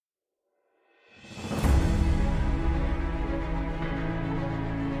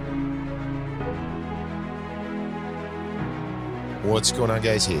What's going on,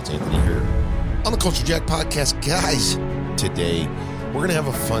 guys? Hey, it's Anthony here on the Culture Jack Podcast. Guys, today we're going to have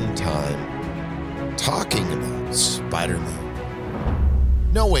a fun time talking about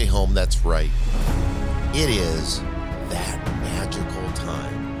Spider-Man No Way Home. That's right. It is that magical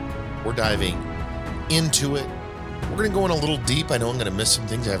time. We're diving into it. We're going to go in a little deep. I know I'm going to miss some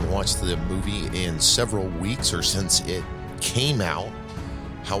things. I haven't watched the movie in several weeks or since it came out.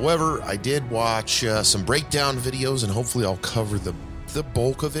 However, I did watch some breakdown videos, and hopefully I'll cover the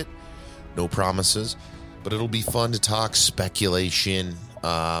bulk of it. No promises, but it'll be fun to talk speculation,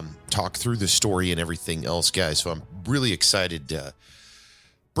 talk through the story and everything else, guys. So I'm really excited to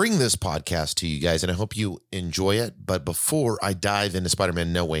bring this podcast to you guys, and I hope you enjoy it. But before I dive into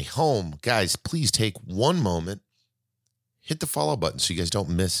Spider-Man No Way Home, guys, please take one moment, hit the follow button so you guys don't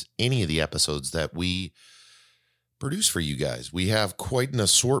miss any of the episodes that we produce for you guys. We have quite an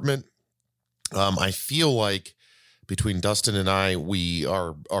assortment. I feel like between Dustin and I, we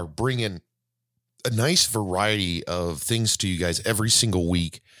are bringing a nice variety of things to you guys every single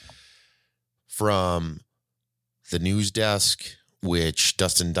week, from the news desk, which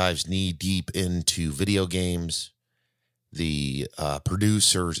Dustin dives knee deep into video games, the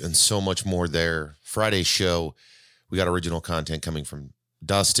producers, and so much more there. Friday show, we got original content coming from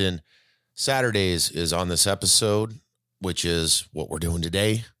Dustin. Saturdays is on this episode, which is what we're doing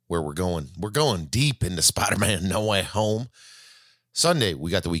today, where we're going deep into Spider-Man No Way Home. Sunday, we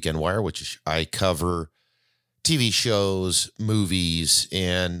got the Weekend Wire, which I cover TV shows, movies,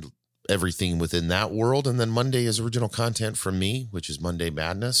 and everything within that world. And then Monday is original content from me, which is Monday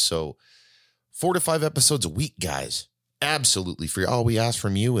Madness. So 4 to 5 episodes a week, guys. Absolutely free. All we ask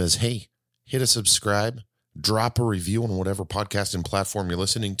from you is, hey, hit a subscribe, drop a review on whatever podcasting platform you're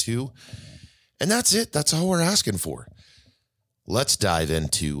listening to. And that's it. That's all we're asking for. Let's dive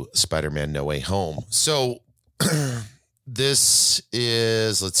into Spider-Man No Way Home. So this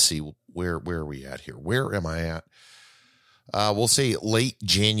is, let's see, where are we at here? Where am I at? We'll say late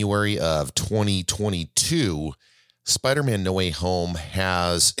January of 2022, Spider-Man No Way Home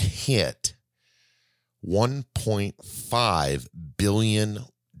has hit $1.5 billion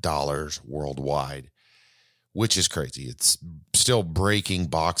worldwide, which is crazy. It's still breaking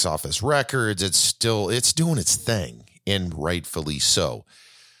box office records. It's doing its thing, and rightfully so.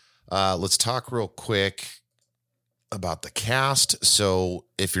 Let's talk real quick about the cast. So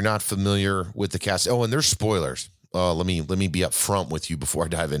if you're not familiar with the cast, and there's spoilers. Let me be up front with you before I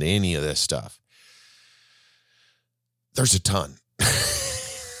dive into any of this stuff. There's a ton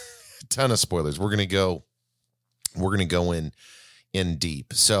of spoilers. We're going to go in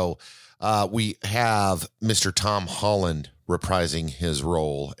deep. So we have Mr. Tom Holland reprising his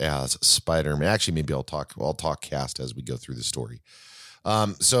role as Spider-Man. Actually, maybe I'll talk cast as we go through the story.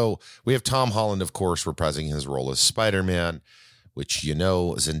 So we have Tom Holland, of course, reprising his role as Spider-Man, which,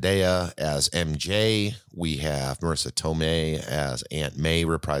 Zendaya as MJ. We have Marissa Tomei as Aunt May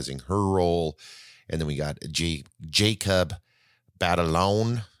reprising her role. And then we got Jacob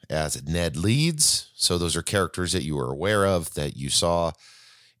Batalon as Ned Leeds. So those are characters that you are aware of, that you saw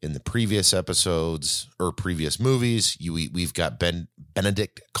in the previous episodes or previous movies. We've got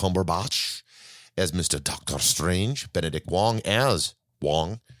Benedict Cumberbatch as Mr. Doctor Strange, Benedict Wong as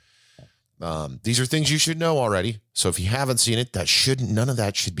Wong. These are things you should know already. So if you haven't seen it, none of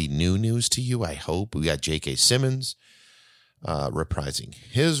that should be new news to you, I hope. We got J.K. Simmons reprising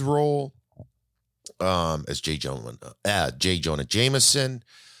his role as J. Jonah Jameson.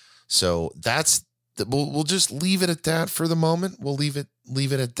 So we'll just leave it at that for the moment. We'll leave it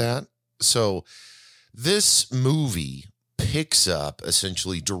at that. So this movie picks up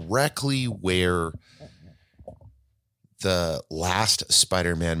essentially directly where the last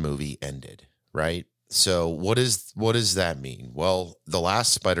Spider-Man movie ended, right? So what does that mean? Well, the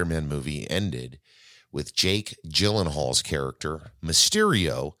last Spider-Man movie ended with Jake Gyllenhaal's character,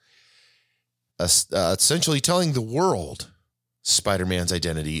 Mysterio, essentially telling the world Spider-Man's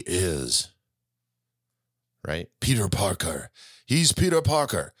identity is, right, Peter Parker. He's Peter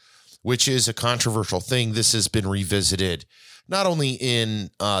Parker, which is a controversial thing. This has been revisited not only in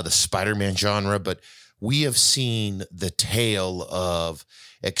the Spider-Man genre, but we have seen the tale of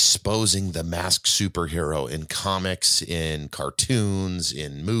exposing the masked superhero in comics, in cartoons,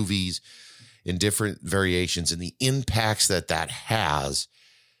 in movies, in different variations, and the impacts that has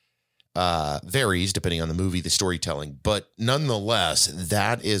varies depending on the movie, the storytelling. But nonetheless,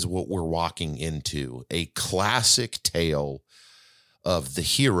 that is what we're walking into, a classic tale of the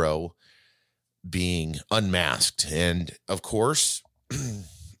hero being unmasked. And of course,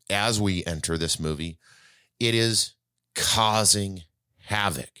 as we enter this movie, it is causing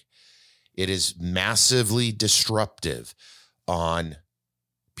havoc. It is massively disruptive on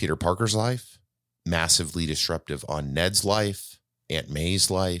Peter Parker's life, massively disruptive on Ned's life, Aunt May's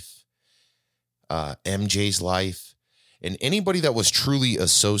life, MJ's life, and anybody that was truly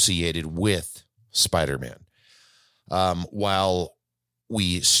associated with Spider-Man. While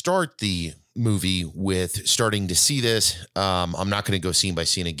we start the movie with starting to see this, I'm not going to go scene by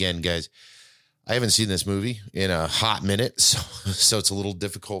scene again, guys. I haven't seen this movie in a hot minute, so it's a little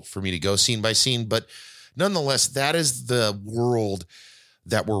difficult for me to go scene by scene. But nonetheless, that is the world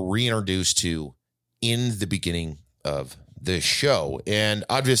that we're reintroduced to in the beginning of this show. And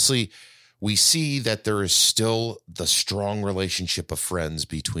obviously, we see that there is still the strong relationship of friends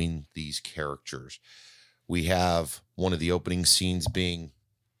between these characters. We have one of the opening scenes being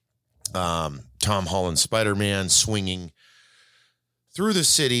Tom Holland's Spider-Man swinging through the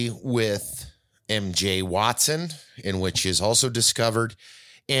city with MJ Watson, in which is also discovered.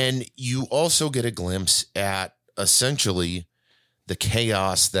 And you also get a glimpse at essentially the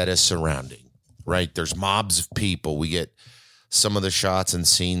chaos that is surrounding, right? There's mobs of people. We get some of the shots and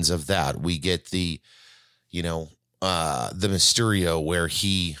scenes of that. We get the Mysterio where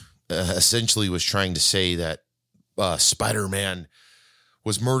he essentially was trying to say that Spider-Man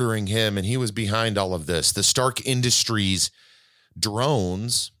was murdering him and he was behind all of this. The Stark Industries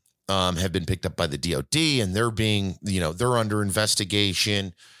drones have been picked up by the DOD and they're being, they're under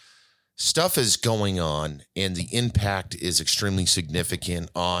investigation. Stuff is going on and the impact is extremely significant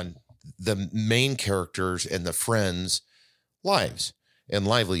on the main characters and the friends' lives and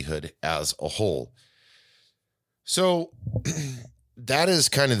livelihood as a whole. So that is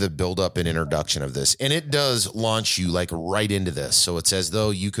kind of the buildup and introduction of this. And it does launch you like right into this. So it's as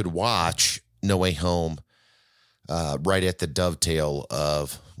though you could watch No Way Home right at the dovetail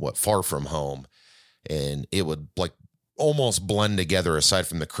of Far From Home. And it would like almost blend together aside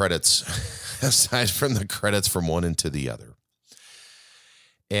from the credits from one into the other.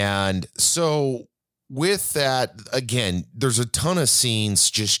 And so with that, again, there's a ton of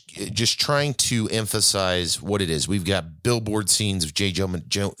scenes just trying to emphasize what it is. We've got billboard scenes of J. Jonah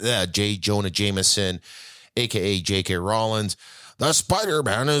Jameson, a.k.a. J.K. Rowling. The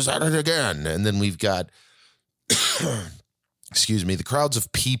Spider-Man is at it again. And then we've got, the crowds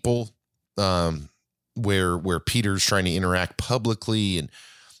of people where Peter's trying to interact publicly. And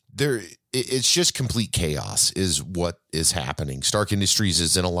it's just complete chaos is what is happening. Stark Industries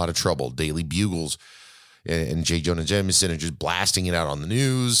is in a lot of trouble. Daily Bugles and J. Jonah Jameson are just blasting it out on the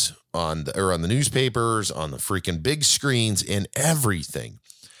news, on the newspapers, on the freaking big screens and everything.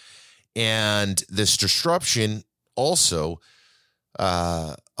 And this disruption also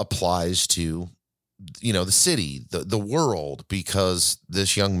applies to, the city, the world, because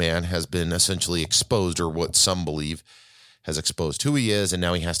this young man has been essentially exposed, or what some believe has exposed who he is, and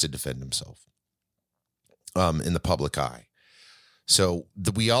now he has to defend himself in the public eye. So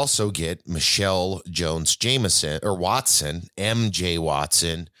we also get Michelle Jones Jameson or Watson, MJ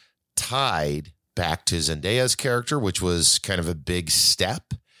Watson, tied back to Zendaya's character, which was kind of a big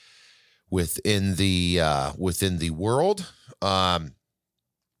step within the world.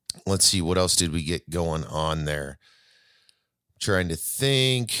 Let's see, what else did we get going on there? Trying to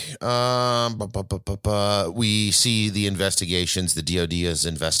think. We see the investigations. The DOD is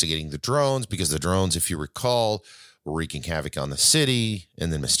investigating the drones because the drones, if you recall, were wreaking havoc on the city.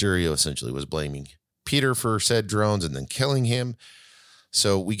 And then Mysterio essentially was blaming Peter for said drones and then killing him.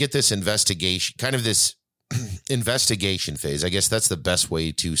 So we get this investigation, kind of this investigation phase. I guess that's the best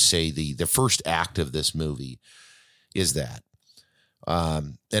way to say the first act of this movie is that.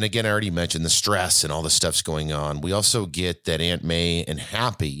 And again, I already mentioned the stress and all the stuff's going on. We also get that Aunt May and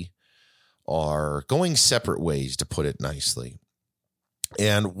Happy are going separate ways, to put it nicely.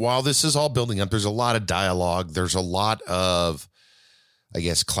 And while this is all building up, there's a lot of dialogue. There's a lot of, I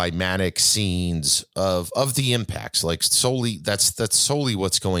guess, climatic scenes of the impacts. Like solely, that's solely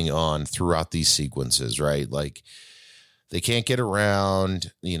what's going on throughout these sequences, right? Like they can't get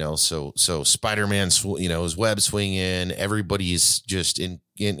around, so Spider-Man, his web swinging, everybody's just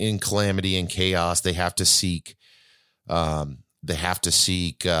in calamity and chaos. They have to seek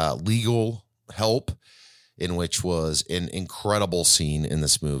legal help, in which was an incredible scene in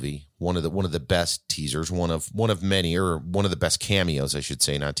this movie. One of the best teasers, one of many, or one of the best cameos, I should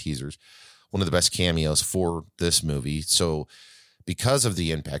say, not teasers. One of the best cameos for this movie. So because of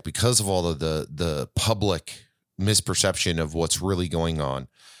the impact, because of all of the public misperception of what's really going on,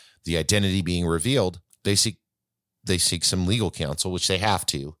 the identity being revealed, they seek some legal counsel, which they have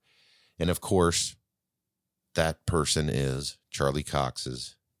to. And of course, that person is Charlie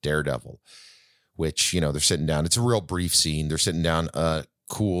Cox's Daredevil, which, they're sitting down. It's a real brief scene. They're sitting down. A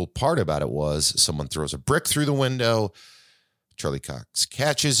cool part about it was someone throws a brick through the window. Charlie Cox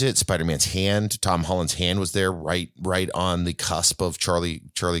catches it. Spider-Man's hand, Tom Holland's hand was there right on the cusp of Charlie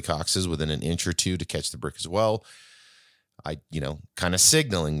Cox's, within an inch or two to catch the brick as well. Kind of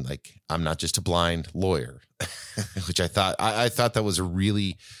signaling like, I'm not just a blind lawyer, which I thought that was a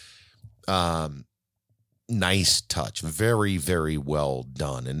really nice touch. Very, very well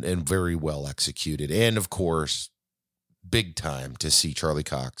done and very well executed. And of course, big time to see Charlie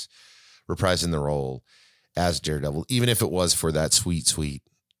Cox reprising the role as Daredevil, even if it was for that sweet, sweet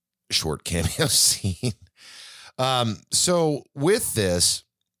short cameo scene. So with this,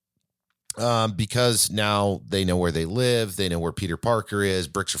 because now they know where they live, they know where Peter Parker is,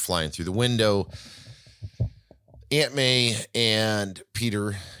 bricks are flying through the window, Aunt May and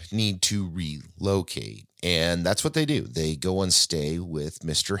Peter need to relocate. And that's what they do. They go and stay with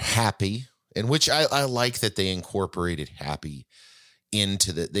Mr. Happy, in which I like that they incorporated Happy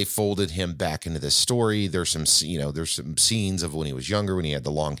into they folded him back into this story. There's some scenes of when he was younger, when he had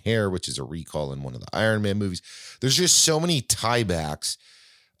the long hair, which is a recall in one of the Iron Man movies. There's just so many tiebacks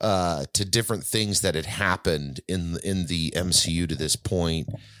to different things that had happened in the MCU to this point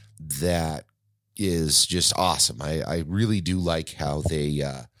that is just awesome. I really do like how they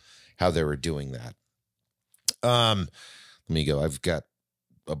were doing that. Let me go. I've got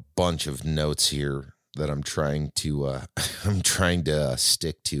a bunch of notes here that I'm trying to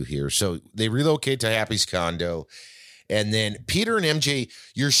stick to here. So they relocate to Happy's condo, and then Peter and MJ,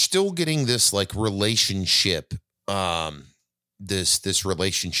 you're still getting this like relationship, this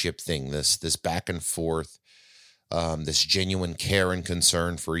relationship thing, this back and forth, this genuine care and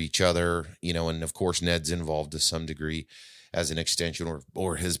concern for each other, and of course Ned's involved to some degree as an extension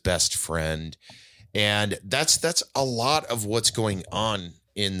or his best friend. And that's a lot of what's going on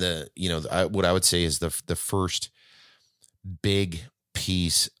in the, what I would say is the first big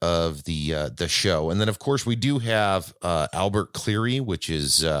piece of the show. And then of course we do have Albert Cleary, which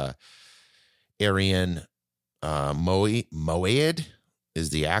is Arian Moayed is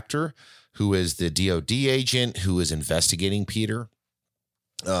the actor, who is the DOD agent who is investigating Peter.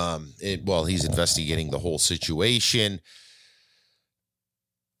 He's investigating the whole situation,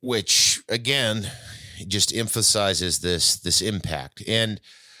 which again just emphasizes this impact. And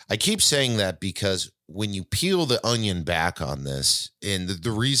I keep saying that because when you peel the onion back on this, and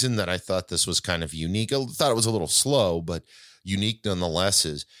the reason that I thought this was kind of unique, I thought it was a little slow, but unique nonetheless,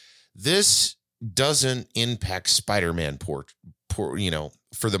 is this doesn't impact Spider-Man for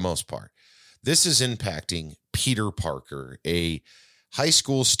the most part. This is impacting Peter Parker, a high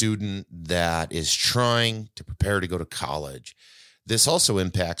school student that is trying to prepare to go to college. This also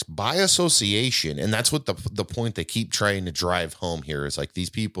impacts by association. And that's what the point they keep trying to drive home here is like these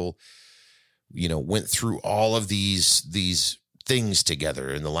people, went through all of these things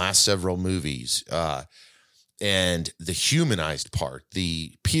together in the last several movies. And the humanized part,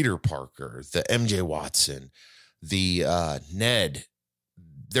 the Peter Parker, the MJ Watson, the Ned,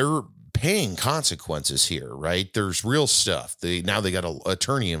 they're paying consequences here, right? There's real stuff. Now they got an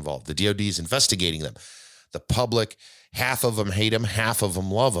attorney involved. The DOD is investigating them. The public, half of them hate them, half of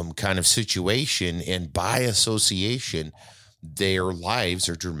them love them kind of situation. And by association, their lives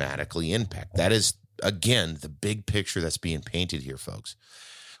are dramatically impacted. That is, again, the big picture that's being painted here, folks.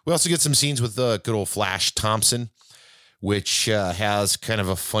 We also get some scenes with good old Flash Thompson, which has kind of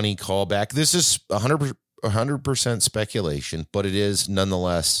a funny callback. This is 100% speculation, but it is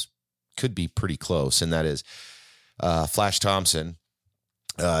nonetheless could be pretty close. And that is Flash Thompson,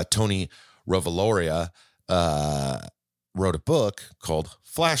 Tony Revolori, wrote a book called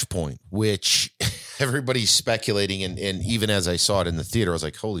Flashpoint, which everybody's speculating. And even as I saw it in the theater, I was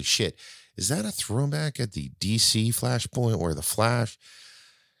like, holy shit, is that a throwback at the DC Flashpoint where the Flash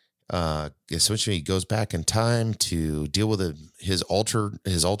essentially goes back in time to deal with his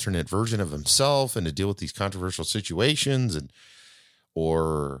alternate version of himself and to deal with these controversial situations?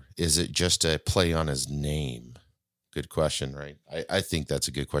 Or is it just a play on his name? Good question, right? I think that's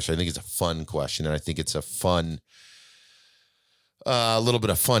a good question. I think it's a fun question, and I think it's a fun, a little bit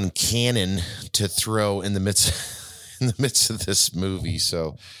of fun canon to throw in the midst of this movie.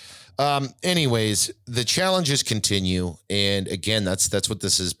 So, anyways, the challenges continue, and again, that's what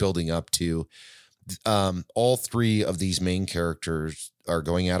this is building up to. All three of these main characters are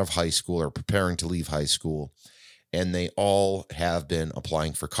going out of high school or preparing to leave high school, and they all have been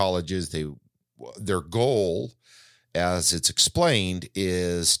applying for colleges. Their goal, as it's explained,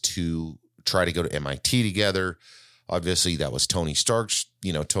 is to try to go to MIT together. Obviously, that was Tony Stark's.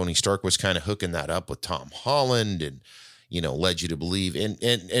 Tony Stark was kind of hooking that up with Tom Holland and, led you to believe,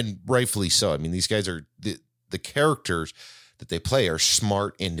 and rightfully so. I mean, these guys are the characters that they play are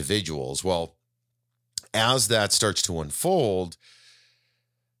smart individuals. Well, as that starts to unfold,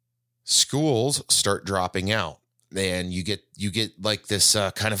 schools start dropping out. And you get like this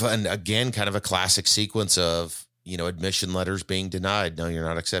kind of a classic sequence of, admission letters being denied. No, you're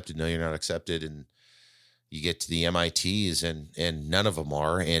not accepted. No, you're not accepted. And you get to the MITs and none of them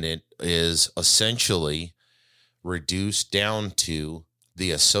are. And it is essentially reduced down to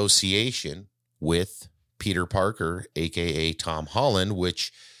the association with Peter Parker, AKA Tom Holland,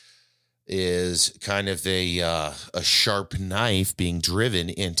 which is kind of a sharp knife being driven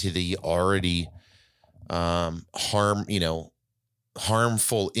into the already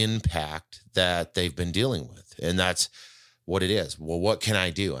harmful impact that they've been dealing with. And that's what it is. Well, what can I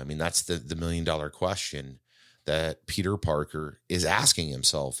do? I mean, that's the $1 million question that Peter Parker is asking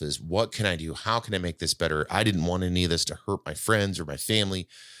himself is, what can I do? How can I make this better? I didn't want any of this to hurt my friends or my family.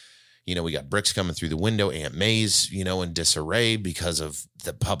 We got bricks coming through the window. Aunt May's, in disarray because of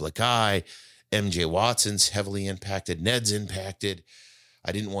the public eye. MJ Watson's heavily impacted. Ned's impacted.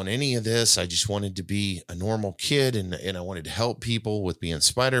 I didn't want any of this. I just wanted to be a normal kid and I wanted to help people with being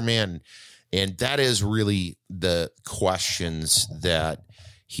Spider-Man. And that is really the questions that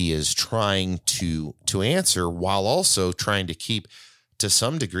he is trying to answer, while also trying to keep, to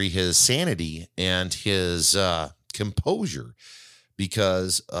some degree, his sanity and his composure,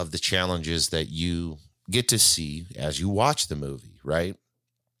 because of the challenges that you get to see as you watch the movie, right?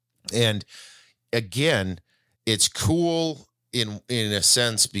 And again, it's cool in a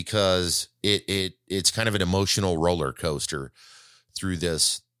sense because it's kind of an emotional roller coaster through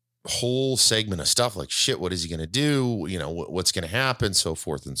this whole segment of stuff, like, shit, what is he going to do? What's going to happen, so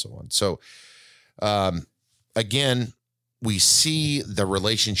forth and so on. So, again, we see the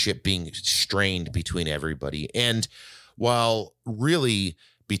relationship being strained between everybody. And while really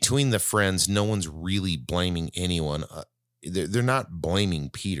between the friends, no one's really blaming anyone. They're not blaming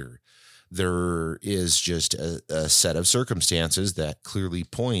Peter. There is just a set of circumstances that clearly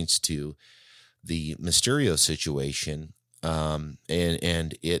points to the Mysterio situation, and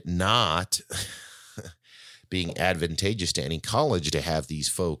it not being advantageous to any college to have these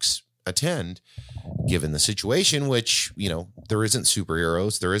folks attend, given the situation, which, there isn't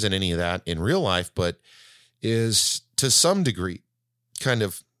superheroes, there isn't any of that in real life, but is to some degree kind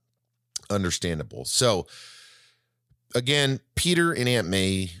of understandable. So again, Peter and Aunt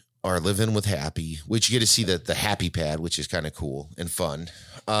May are living with Happy, which you get to see the Happy Pad, which is kind of cool and fun.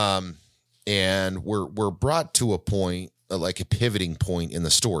 And we're brought to a point, like a pivoting point in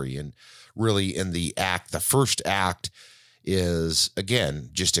the story. And really in the first act is, again,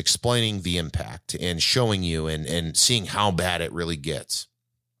 just explaining the impact and showing you and seeing how bad it really gets.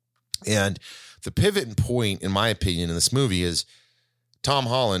 And the pivot point, in my opinion, in this movie is Tom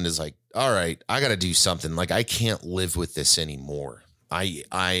Holland is like, all right, I got to do something. Like, I can't live with this anymore.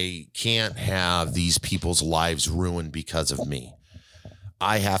 I can't have these people's lives ruined because of me.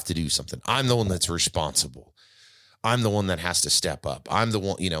 I have to do something. I'm the one that's responsible. I'm the one that has to step up. I'm the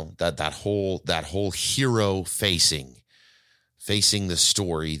one, that whole hero facing the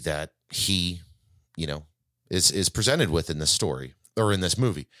story that he, is presented with in this story or in this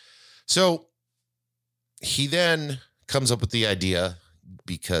movie. So he then comes up with the idea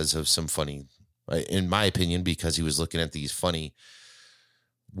because of some funny, in my opinion, because he was looking at these funny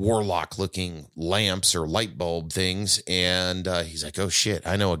warlock looking lamps or light bulb things. And he's like, oh shit,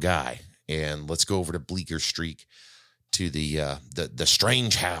 I know a guy, and let's go over to Bleecker Street to the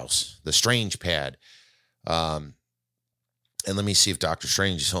Strange house, the Strange pad. And let me see if Dr.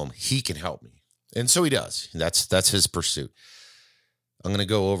 Strange is home. He can help me. And so he does. That's his pursuit. I'm going to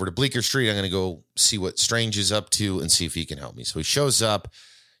go over to Bleecker Street. I'm going to go see what Strange is up to and see if he can help me. So he shows up.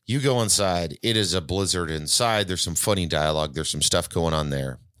 You go inside. It is a blizzard inside. There's some funny dialogue. There's some stuff going on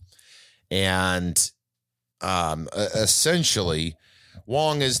there. And essentially,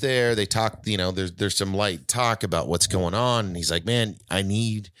 Wong is there. They talk, there's some light talk about what's going on. And he's like, man, I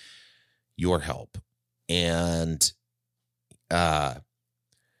need your help. And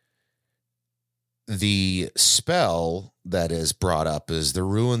the spell that is brought up is the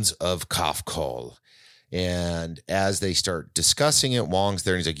ruins of Kafkol. And as they start discussing it, Wong's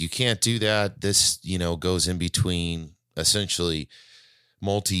there and he's like, you can't do that. This, goes in between essentially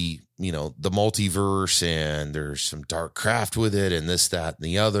the multiverse, and there's some dark craft with it and this, that, and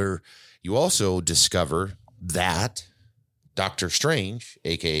the other. You also discover that Doctor Strange,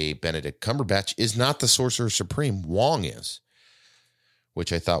 aka Benedict Cumberbatch, is not the Sorcerer Supreme. Wong is,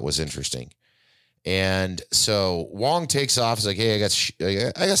 which I thought was interesting. And so Wong takes off. He's like, hey,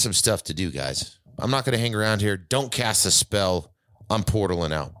 I got some stuff to do, guys. I'm not going to hang around here. Don't cast a spell. I'm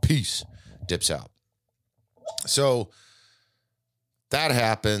portaling out. Peace. Dips out. So that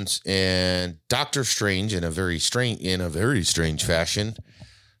happens, and Doctor Strange, in a very strange fashion,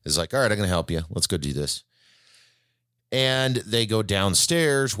 is like, all right, I'm going to help you. Let's go do this. And they go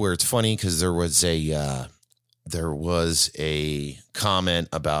downstairs, where it's funny because there was a comment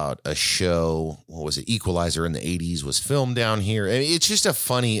about a show. What was it? Equalizer in the 80s was filmed down here. I mean, it's just a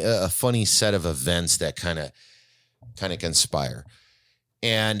funny set of events that kind of conspire.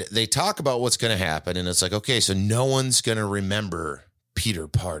 And they talk about what's going to happen. And it's like, okay, so no one's going to remember Peter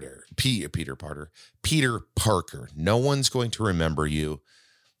Parker. No one's going to remember you.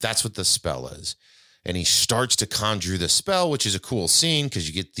 That's what the spell is. And he starts to conjure the spell, which is a cool scene because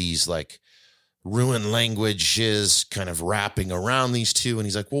you get these like ruined languages kind of wrapping around these two. And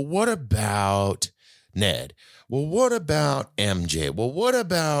he's like, well, what about Ned? Well, what about MJ? Well, what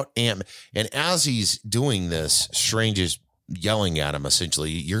about And as he's doing this, Strange is yelling at him, essentially,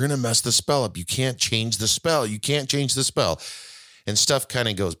 you're going to mess the spell up. You can't change the spell. And stuff kind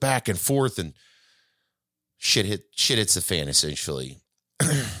of goes back and forth, and shit hits the fan, essentially.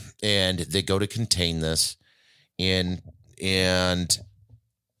 And they go to contain this, and the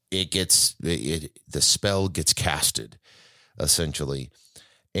spell gets casted, essentially.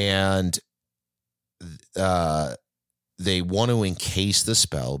 And they want to encase the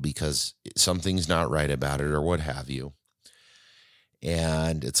spell because something's not right about it or what have you.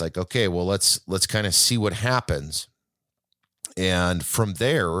 And it's like, okay, well, let's kind of see what happens. And from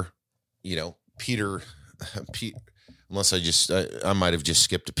there, Peter, unless I might have just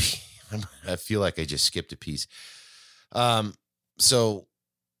skipped a piece. I feel like I just skipped a piece. So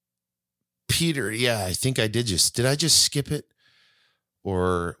Peter, yeah, I think I did I just skip it?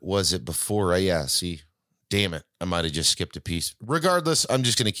 Or was it before? See, damn it. I might have just skipped a piece. Regardless, I'm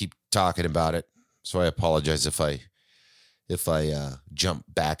just going to keep talking about it. So I apologize if I jump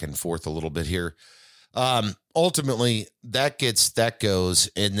back and forth a little bit here. Ultimately that goes.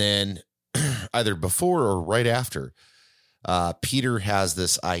 And then either before or right after, Peter has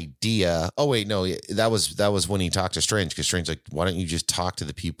this idea. Oh wait, no, that was when he talked to Strange, because Strange's like, why don't you just talk to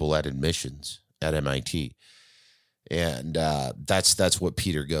the people at admissions at MIT? And that's what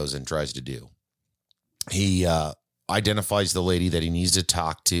Peter goes and tries to do. He identifies the lady that he needs to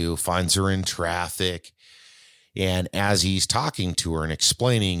talk to, finds her in traffic. And as he's talking to her and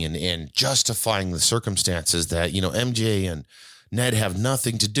explaining and justifying the circumstances that, MJ and Ned have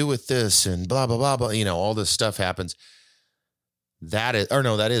nothing to do with this and blah, blah, blah, blah, all this stuff happens. That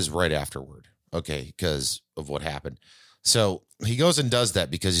is right afterward. Okay. Because of what happened. So he goes and does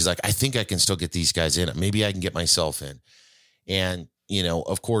that because he's like, I think I can still get these guys in. Maybe I can get myself in. And,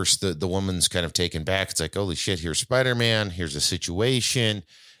 of course the woman's kind of taken back. It's like, holy shit, here's Spider-Man. Here's a situation.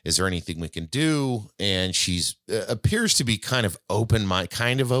 Is there anything we can do? And she's appears to be kind of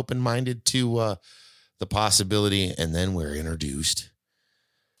open-minded to the possibility. And then we're introduced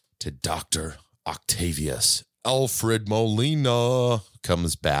to Dr. Octavius. Alfred Molina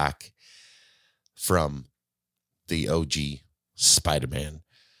comes back from the OG Spider-Man,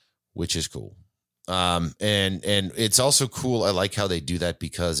 which is cool. And it's also cool. I like how they do that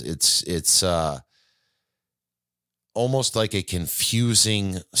because it's almost like a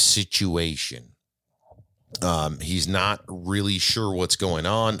confusing situation. He's not really sure what's going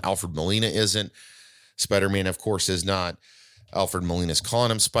on. Alfred Molina isn't. Spider-Man, of course, is not. Alfred Molina's calling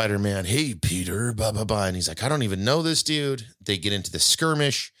him Spider-Man. Hey, Peter, blah, blah, blah. And he's like, I don't even know this dude. They get into the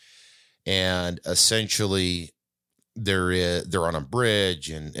skirmish, and essentially they're on a bridge,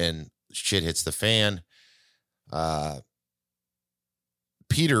 and shit hits the fan.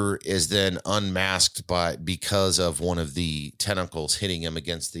 Peter is then unmasked because of one of the tentacles hitting him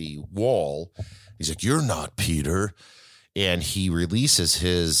against the wall. He's like, you're not Peter. And he releases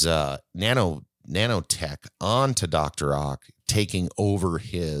his nanotech onto Dr. Ock, taking over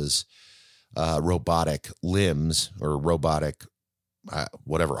his robotic limbs or robotic,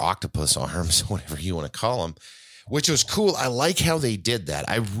 whatever, octopus arms, whatever you want to call them, which was cool. I like how they did that.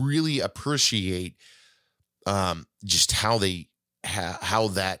 I really appreciate just how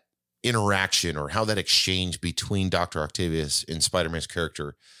that interaction or how that exchange between Dr. Octavius and Spider-Man's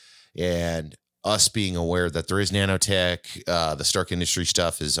character and us being aware that there is nanotech, the Stark Industries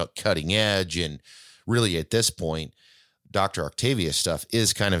stuff is cutting edge. And really at this point, Dr. Octavius stuff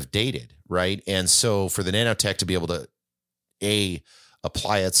is kind of dated, right? And so for the nanotech to be able to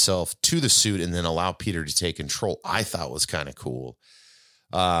apply itself to the suit and then allow Peter to take control, I thought was kind of cool.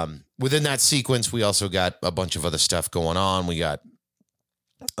 Within that sequence, we also got a bunch of other stuff going on. We got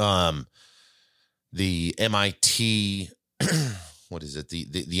the MIT, what is it?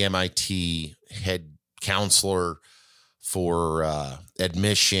 The MIT head counselor for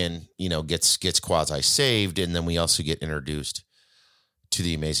admission, gets quasi saved. And then we also get introduced to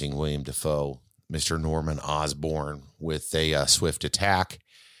the amazing William Dafoe, Mr. Norman Osborn, with a swift attack.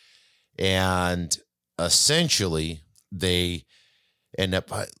 And essentially, they end up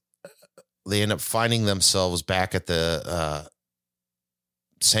finding themselves back at the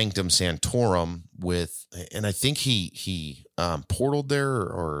Sanctum Sanctorum and I think he portaled there,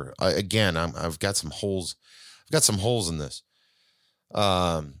 or again, I've got some holes. I've got some holes in this.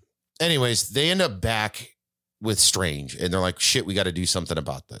 Anyways, they end up back with Strange, and they're like, shit, we got to do something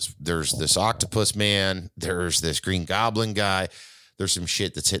about this. There's this octopus man. There's this Green Goblin guy. There's some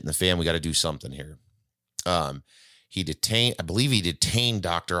shit that's hitting the fan. We got to do something here. I believe he detained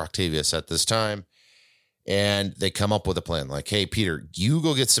Dr. Octavius at this time, and they come up with a plan. Like, hey, Peter, you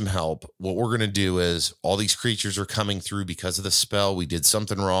go get some help. What we're going to do is all these creatures are coming through because of the spell. We did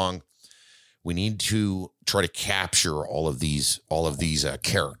something wrong. We need to try to capture all of these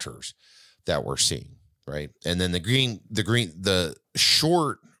characters that we're seeing. Right. And then the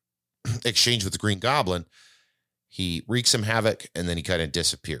short exchange with the Green Goblin, he wreaked some havoc, and then he kind of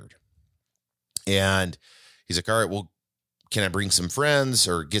disappeared. And he's like, all right, well, can I bring some friends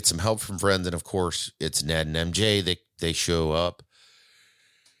or get some help from friends? And of course, it's Ned and MJ. They show up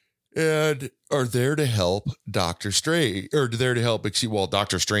and are there to help Doctor Strange,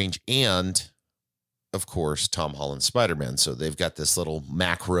 Doctor Strange and, of course, Tom Holland's Spider-Man. So they've got this little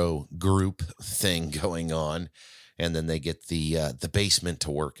macro group thing going on, and then they get the basement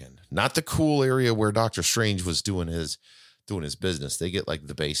to work in. Not the cool area where Doctor Strange was doing his business. They get like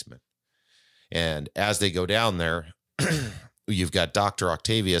the basement. And as they go down there, you've got Dr.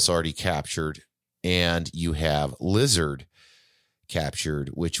 Octavius already captured, and you have Lizard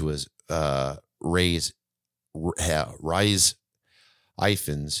captured, which was Rhys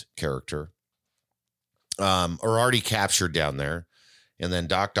Ifans' character. Are already captured down there, and then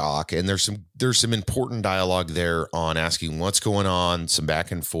Doc Ock, and there's some important dialogue there on asking what's going on, some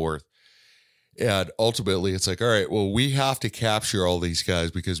back and forth, and ultimately it's like, all right, well, we have to capture all these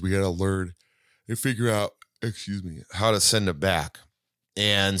guys because we got to learn and figure out, how to send them back.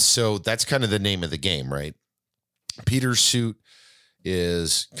 And so that's kind of the name of the game, right? Peter's suit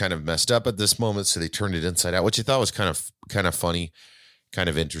is kind of messed up at this moment, so they turned it inside out, which I thought was kind of funny, kind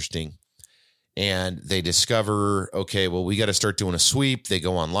of interesting. And they discover, okay, well, we got to start doing a sweep. They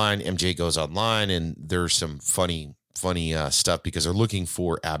go online. MJ goes online, and there's some funny stuff because they're looking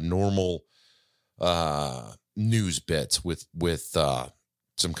for abnormal news bits with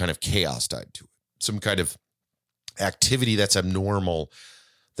some kind of chaos tied to it, some kind of activity that's abnormal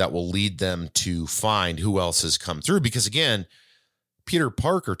that will lead them to find who else has come through. Because again, Peter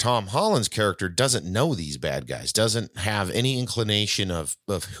Parker, Tom Holland's character, doesn't know these bad guys, doesn't have any inclination of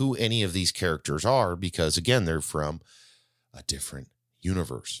who any of these characters are, because again, they're from a different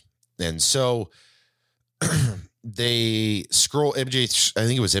universe. And so they scroll, MJ, I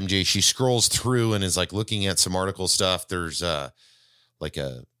think it was MJ, she scrolls through and is like looking at some article stuff. There's like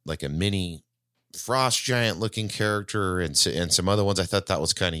a mini Frost Giant looking character and some other ones. I thought that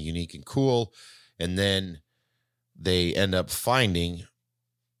was kind of unique and cool. And then they end up finding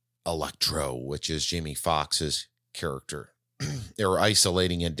Electro, which is Jamie Foxx's character. They're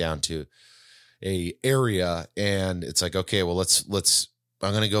isolating it down to a area, and it's like, okay, well, let's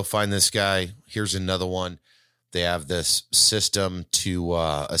I'm going to go find this guy. Here's another one. They have this system to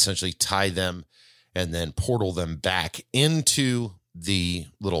essentially tie them and then portal them back into the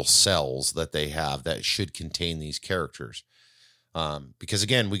little cells that they have that should contain these characters. Because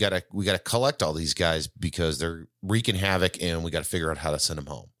again, we gotta collect all these guys because they're wreaking havoc, and we got to figure out how to send them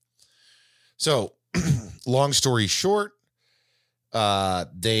home. So long story short, Tom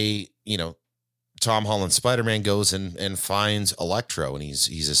Holland Spider-Man goes and finds Electro, and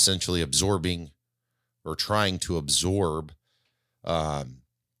he's essentially absorbing or trying to absorb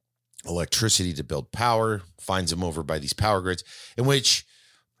electricity to build power, finds him over by these power grids, in which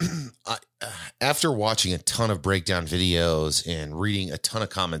after watching a ton of breakdown videos and reading a ton of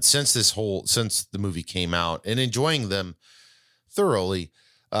comments since the movie came out and enjoying them thoroughly,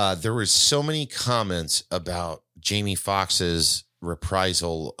 there was so many comments about Jamie Foxx's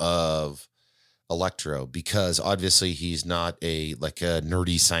reprisal of Electro, because obviously he's not a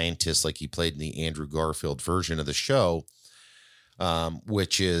nerdy scientist like he played in the Andrew Garfield version of the show,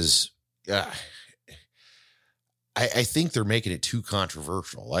 which is, I think they're making it too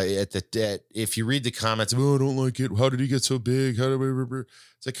controversial. If you read the comments, oh, I don't like it. How did he get so big?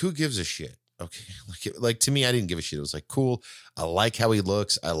 It's like, who gives a shit? Okay. Like to me, I didn't give a shit. It was like, cool. I like how he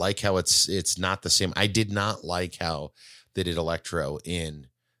looks. I like how it's not the same. I did not like how they did Electro in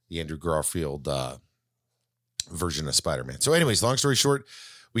the Andrew Garfield version of Spider-Man. So anyways, long story short,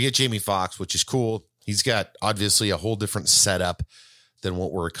 we get Jamie Foxx, which is cool. He's got obviously a whole different setup than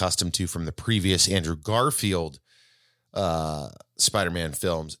what we're accustomed to from the previous Andrew Garfield Spider-Man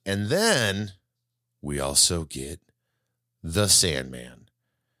films. And then we also get the Sandman,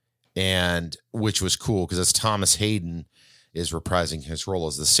 and which was cool because it's Thomas Hayden is reprising his role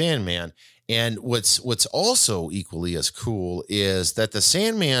as the Sandman. And what's also equally as cool is that the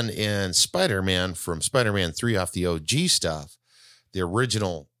Sandman in Spider-Man from Spider-Man 3 off the OG stuff, the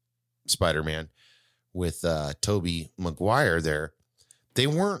original Spider-Man with Tobey Maguire there, they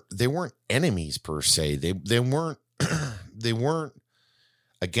weren't enemies per se. They weren't they weren't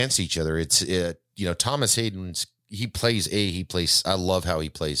against each other. Thomas Hayden's he plays I love how he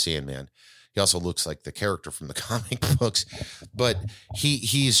plays Sandman. He also looks like the character from the comic books, but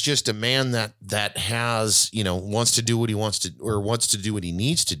he's just a man that has, wants to do what he wants to, or wants to do what he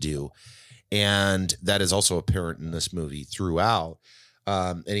needs to do. And that is also apparent in this movie throughout.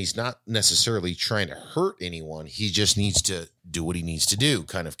 And he's not necessarily trying to hurt anyone. He just needs to do what he needs to do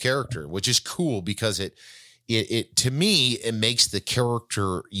kind of character, which is cool because it to me, it makes the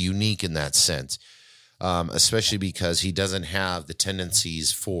character unique in that sense. Especially because he doesn't have the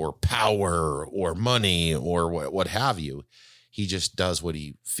tendencies for power or money or what have you. He just does what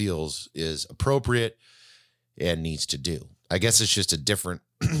he feels is appropriate and needs to do. I guess it's just a different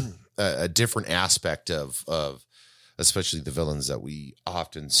aspect of especially the villains that we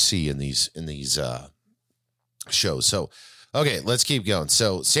often see in these shows. So, okay, let's keep going.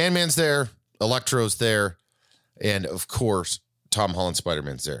 So Sandman's there, Electro's there, and of course, Tom Holland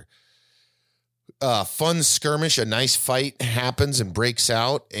Spider-Man's there. Fun skirmish, a nice fight happens and breaks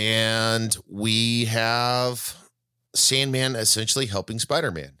out, and we have Sandman essentially helping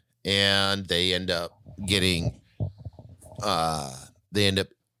Spider-Man, and they end up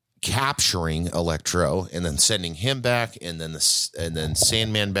capturing Electro and then sending him back, and then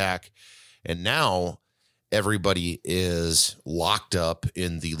Sandman back, and now everybody is locked up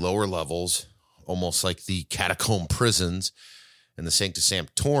in the lower levels, almost like the catacomb prisons in the Sanctum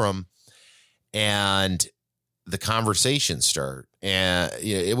Sanctorum. And the conversations start, and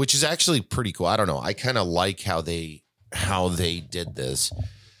which is actually pretty cool. I don't know. I kind of like how they did this,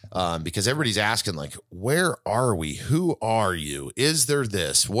 because everybody's asking like, where are we? Who are you? Is there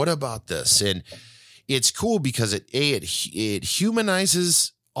this? What about this? And it's cool because it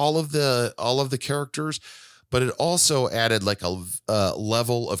humanizes all of the characters, but it also added like a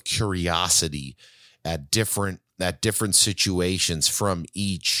level of curiosity at different situations from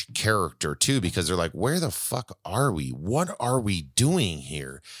each character too, because they're like, where the fuck are we? What are we doing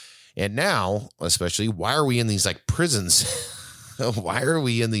here? And now, especially, why are we in these like prisons? Why are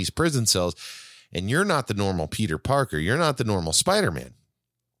we in these prison cells? And you're not the normal Peter Parker. You're not the normal Spider-Man.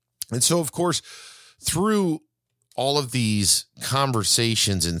 And so, of course, through all of these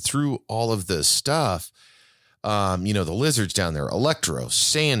conversations and through all of this stuff, the lizards down there, Electro,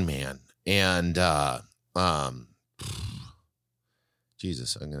 Sandman, and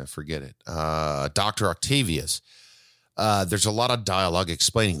Jesus, I'm going to forget it. Dr. Octavius. There's a lot of dialogue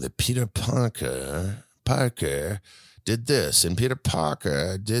explaining that Peter Parker did this and Peter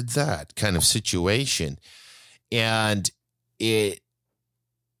Parker did that kind of situation. And it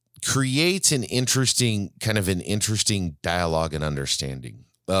creates an interesting dialogue and understanding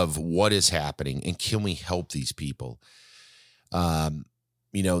of what is happening and can we help these people?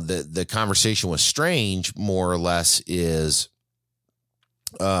 The conversation with Strange more or less is,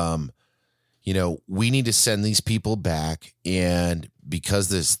 we need to send these people back, and because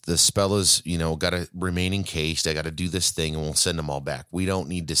the spell is, got to remain encased, I got to do this thing and we'll send them all back. We don't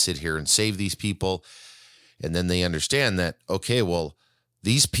need to sit here and save these people. And then they understand that, okay, well,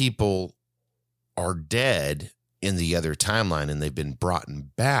 these people are dead in the other timeline and they've been brought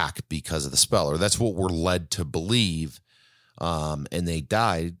back because of the spell, or that's what we're led to believe. And they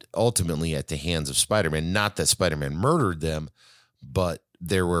died ultimately at the hands of Spider-Man. Not that Spider-Man murdered them, but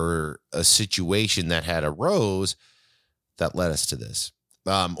there were a situation that had arose that led us to this.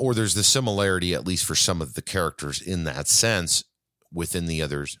 Or there's the similarity, at least for some of the characters in that sense, within the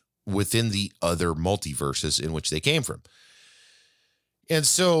other multiverses in which they came from. And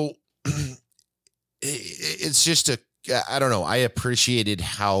so it's just I don't know. I appreciated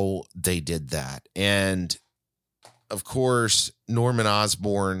how they did that. And of course, Norman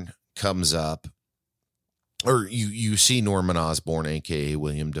Osborn comes up, or you see Norman Osborn, aka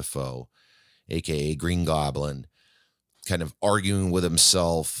William Dafoe, aka Green Goblin, kind of arguing with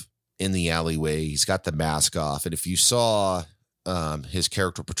himself in the alleyway. He's got the mask off. And if you saw his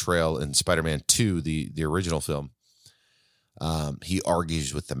character portrayal in Spider-Man 2, the original film, he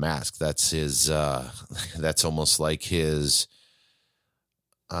argues with the mask. That's his, that's almost like his,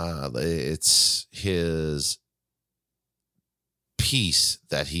 it's his piece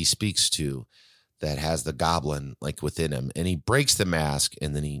that he speaks to that has the goblin like within him, and he breaks the mask,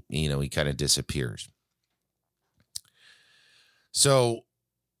 and then he kind of disappears. So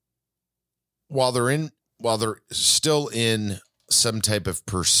while they're still in some type of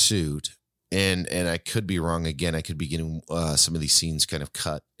pursuit, and I could be wrong again, I could be getting some of these scenes kind of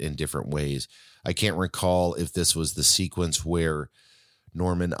cut in different ways. I can't recall if this was the sequence where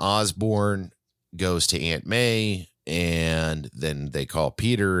Norman Osborn goes to Aunt May, and then they call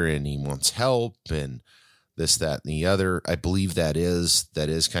Peter and he wants help and this, that, and the other. I believe that is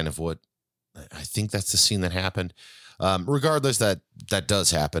kind of what I think that's the scene that happened. Regardless, that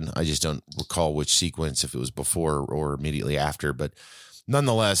does happen. I just don't recall which sequence, if it was before or immediately after, but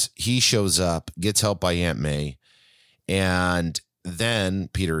nonetheless, he shows up, gets help by Aunt May, and then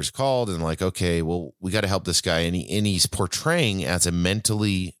Peter is called and like, okay, well, we got to help this guy. And he's portraying as a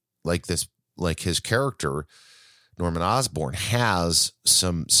mentally like this, like his character, Norman Osborn, has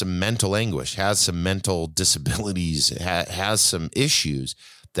some mental anguish, has some mental disabilities, has some issues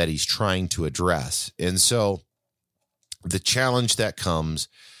that he's trying to address. And so the challenge that comes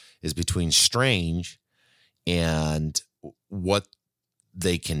is between Strange and what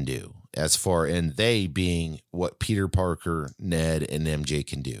they can do, as far, and they being what Peter Parker, Ned, and MJ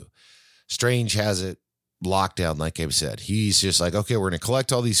can do. Strange has it locked down. Like I said, he's just like, okay, we're going to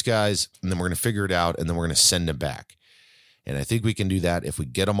collect all these guys and then we're going to figure it out. And then we're going to send them back. And I think we can do that if we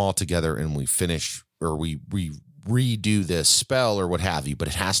get them all together and we finish, or we redo this spell or what have you, but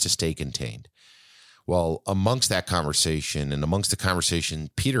it has to stay contained. Well, amongst that conversation and amongst the conversation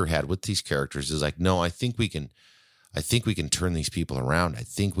Peter had with these characters is like, no, I think we can turn these people around. I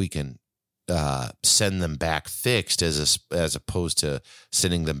think we can send them back fixed as opposed to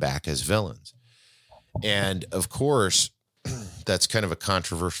sending them back as villains. And of course, that's kind of a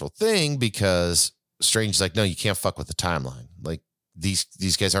controversial thing because Strange's like, no, you can't fuck with the timeline. Like these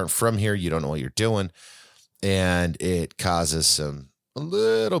guys aren't from here. You don't know what you're doing. And it causes a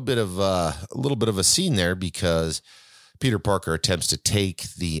little bit of a scene there because Peter Parker attempts to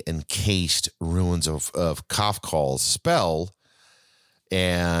take the encased ruins of Kafkal's spell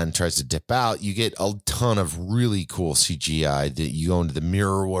and tries to dip out. You get a ton of really cool CGI that you go into the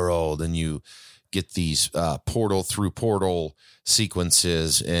mirror world and you get these portal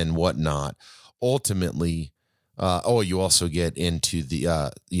sequences and whatnot. Ultimately, you also get into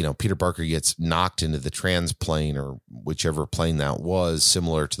the, Peter Parker gets knocked into the transplane or whichever plane that was,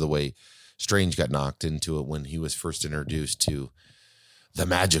 similar to the way Strange got knocked into it when he was first introduced to the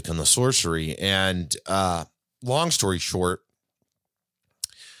magic and the sorcery. And long story short,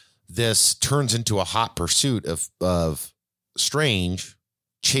 this turns into a hot pursuit of Strange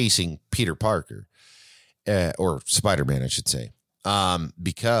chasing Peter Parker, or Spider-Man, I should say,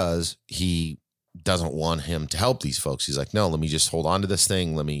 because he doesn't want him to help these folks. He's like, no, let me just hold on to this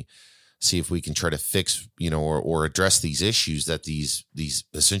thing. Let me see if we can try to fix, or address these issues that these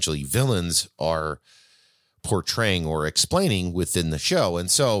essentially villains are portraying or explaining within the show.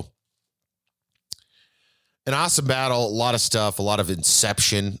 And so an awesome battle, a lot of stuff, a lot of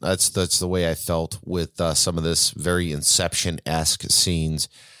Inception. That's the way I felt with some of this very Inception-esque scenes,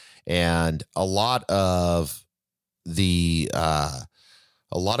 and a lot of the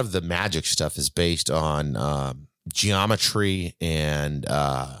magic stuff is based on geometry and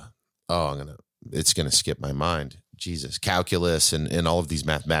it's gonna skip my mind. Jesus, calculus and all of these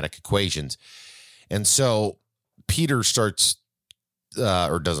mathematic equations. And so Peter starts,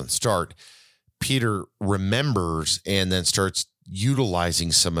 or doesn't start. Peter remembers and then starts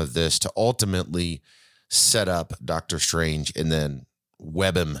utilizing some of this to ultimately set up Doctor Strange and then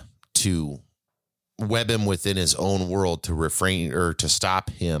web him within his own world to refrain or to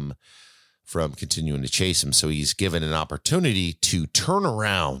stop him from continuing to chase him. So he's given an opportunity to turn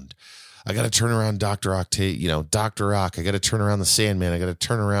around. I got to turn around Dr. Octave, Dr. Rock. I got to turn around the Sandman. I got to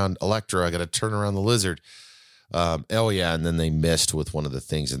turn around Electro. I got to turn around the Lizard. And then they missed with one of the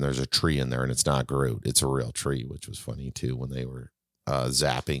things, and there's a tree in there, and it's not Groot. It's a real tree, which was funny too when they were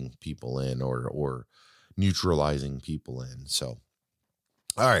zapping people in or neutralizing people in. So,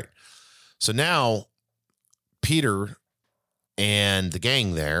 all right. So now Peter and the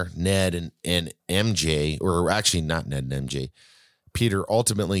gang there, Ned and MJ, or actually not Ned and MJ, Peter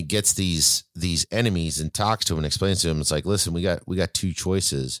ultimately gets these enemies and talks to them and explains to them. It's like, listen, we got two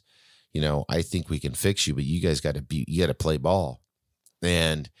choices. I think we can fix you, but you guys got to play ball.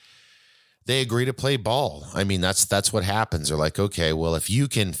 And they agree to play ball. I mean, that's what happens. They're like, okay, well, if you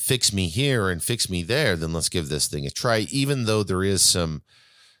can fix me here and fix me there, then let's give this thing a try. Even though there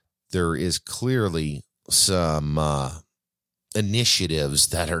is clearly some initiatives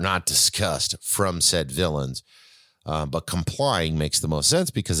that are not discussed from said villains. But complying makes the most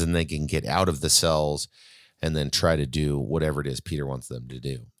sense because then they can get out of the cells and then try to do whatever it is Peter wants them to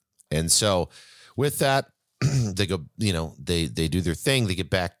do. And so with that, they go, they do their thing. They get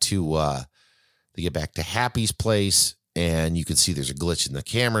back to Happy's place, and you can see there's a glitch in the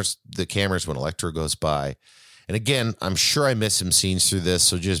cameras when Electro goes by. And again, I'm sure I missed some scenes through this,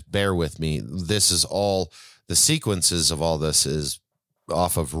 so just bear with me. This is all the sequences of all this is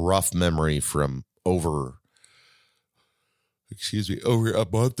off of rough memory from over a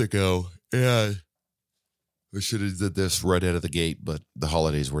month ago. And I should have did this right out of the gate, but the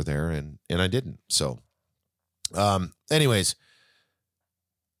holidays were there and I didn't. So, anyways,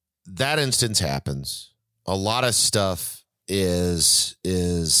 that instance happens. A lot of stuff is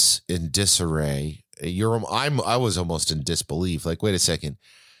in disarray. I was almost in disbelief. Like, wait a second,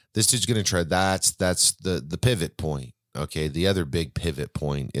 this dude's going to try. That's the pivot point. Okay. The other big pivot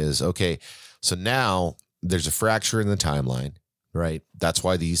point is, okay, so now there's a fracture in the timeline, right? That's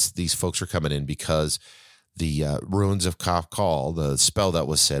why these folks are coming in, because the ruins of Kafkal, the spell that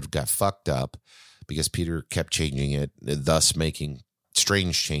was said, got fucked up because Peter kept changing it, thus making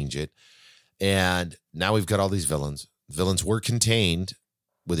Strange change it. And now we've got all these villains. Villains were contained,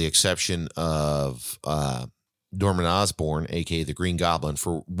 with the exception of Norman Osborn, a.k.a. the Green Goblin,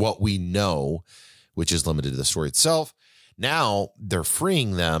 for what we know, which is limited to the story itself. Now they're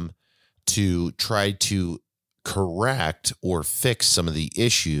freeing them to try to correct or fix some of the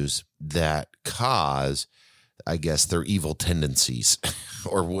issues that cause, I guess, their evil tendencies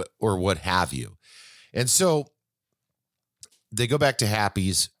or what have you. And so they go back to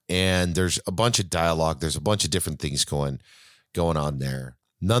Happy's, and there's a bunch of dialogue. There's a bunch of different things going on there.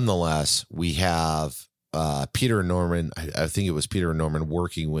 Nonetheless, we have Peter and Norman. I think it was Peter and Norman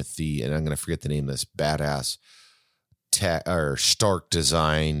working with and I'm going to forget the name of this badass Stark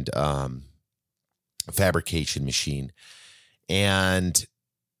designed fabrication machine. And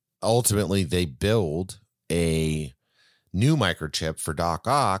ultimately they build a new microchip for Doc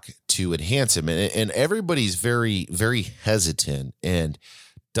Ock to enhance him. And everybody's very, very hesitant and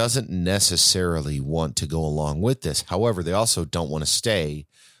doesn't necessarily want to go along with this. However, they also don't want to stay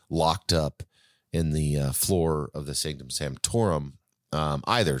locked up in the floor of the Sanctum Sanctorum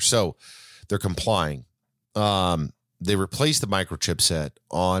either. So they're complying. They replace the microchip set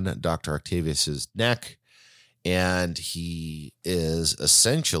on Dr. Octavius's neck, and he is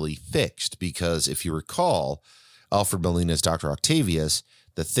essentially fixed because, if you recall, Alfred Molina's Dr. Octavius,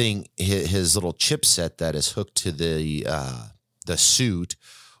 the thing, his little chipset that is hooked to the suit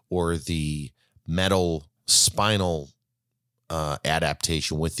or the metal spinal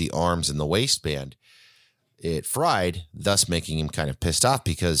adaptation with the arms and the waistband, it fried, thus making him kind of pissed off,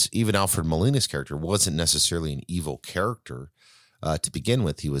 because even Alfred Molina's character wasn't necessarily an evil character to begin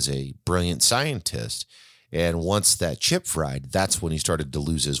with. He was a brilliant scientist. And once that chip fried, that's when he started to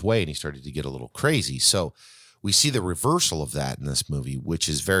lose his way and he started to get a little crazy. So we see the reversal of that in this movie, which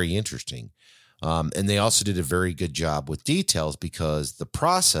is very interesting. And they also did a very good job with details, because the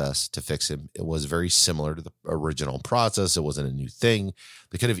process to fix him, it was very similar to the original process. It wasn't a new thing.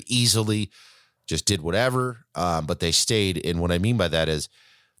 They could have easily just did whatever, but they stayed. And what I mean by that is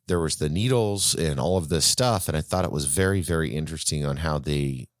there was the needles and all of this stuff. And I thought it was very, very interesting on how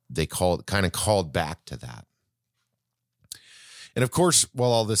they called back to that. And of course,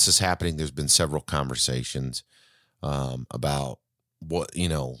 while all this is happening, there's been several conversations about what,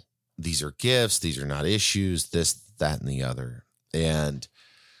 these are gifts, these are not issues, this, that, and the other. And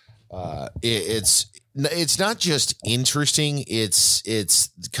it's not just interesting. It's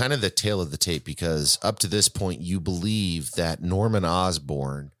kind of the tail of the tape, because up to this point, you believe that Norman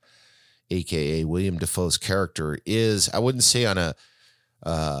Osborn, AKA William Dafoe's character, is, I wouldn't say on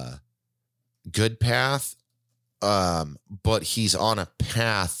a good path, but he's on a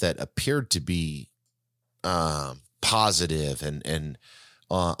path that appeared to be positive and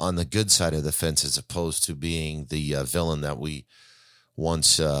on the good side of the fence, as opposed to being the villain that we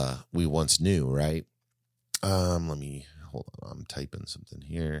once knew, right? Let me hold on. I'm typing something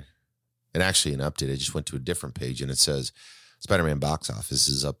here, and actually an update. I just went to a different page, and it says Spider-Man box office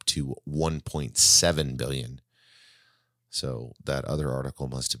is up to 1.7 billion. So that other article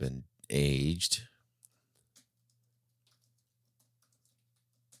must have been aged.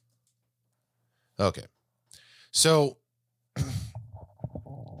 Okay. So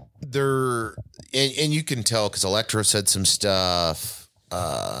there, and you can tell because Electro said some stuff,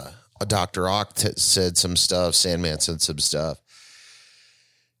 Dr. Ock said some stuff, Sandman said some stuff.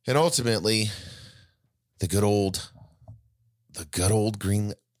 And ultimately, the good old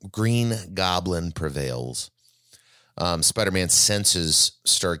green Goblin prevails. Spider-Man's senses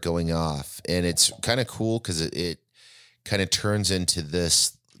start going off, and it's kind of cool because kind of turns into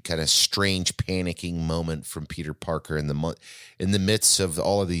this kind of strange panicking moment from Peter Parker in the midst of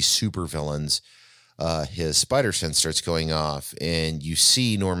all of these supervillains. His spider sense starts going off, and you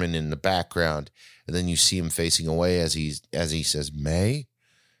see Norman in the background, and then you see him facing away as he says, May,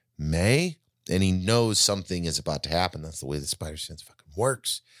 and he knows something is about to happen. That's the way the spider sense fucking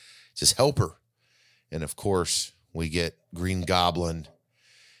works. It's his helper. And of course, we get Green Goblin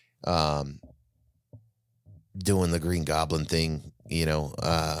doing the Green Goblin thing,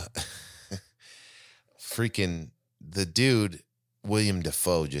 freaking the dude, William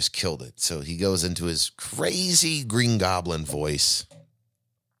Dafoe, just killed it. So he goes into his crazy Green Goblin voice,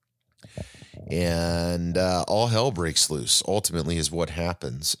 and all hell breaks loose, ultimately, is what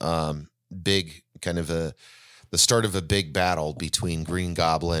happens. Big kind of the start of a big battle between Green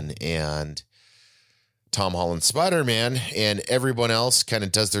Goblin and Tom Holland Spider-Man, and everyone else kind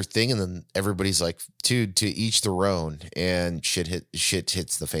of does their thing, and then everybody's like, to each their own, and shit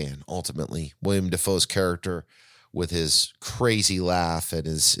hits the fan. Ultimately, William Dafoe's character, with his crazy laugh and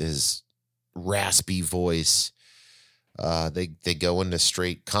his raspy voice, they go into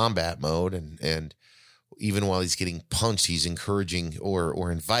straight combat mode, and even while he's getting punched, he's encouraging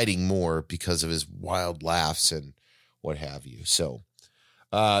or inviting more because of his wild laughs and what have you. So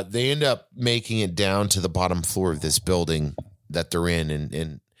they end up making it down to the bottom floor of this building that they're in.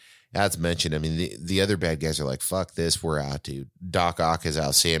 And as mentioned, I mean, the other bad guys are like, fuck this, we're out, dude. Doc Ock is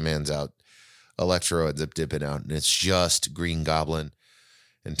out, Sandman's out, Electro ends up dipping out, and it's just Green Goblin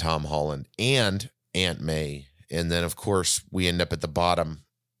and Tom Holland and Aunt May. And then, of course, we end up at the bottom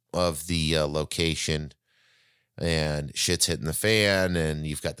of the location, and shit's hitting the fan, and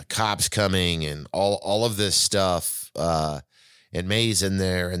you've got the cops coming and all of this stuff. And May's in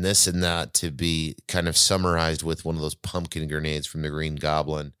there, and this and that, to be kind of summarized with one of those pumpkin grenades from the Green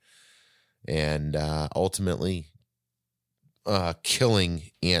Goblin, and ultimately killing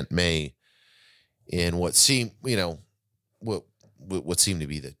Aunt May in what seemed, what seemed to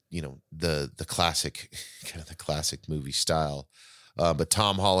be the classic, kind of the classic movie style. But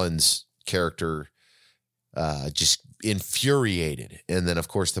Tom Holland's character just infuriated, and then of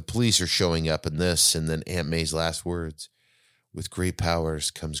course the police are showing up in this, and then Aunt May's last words: "With great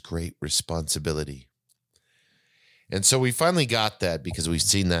powers comes great responsibility." And so we finally got that, because we've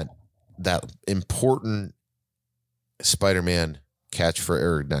seen that important Spider-Man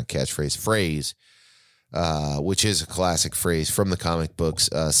phrase, which is a classic phrase from the comic books,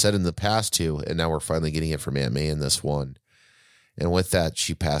 said in the past too, and now we're finally getting it from Aunt May in this one. And with that,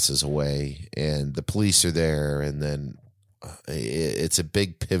 she passes away, and the police are there, and then it's a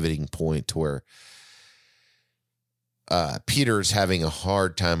big pivoting point to where Peter's having a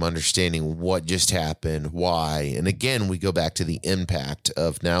hard time understanding what just happened, why. And again, we go back to the impact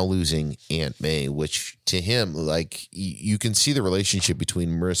of now losing Aunt May, which to him, like, you can see the relationship between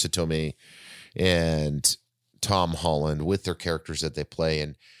Marissa Tomei and Tom Holland with their characters that they play.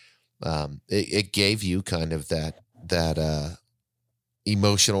 And it gave you kind of that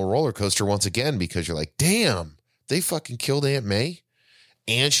emotional roller coaster once again, because you're like, damn, they fucking killed Aunt May.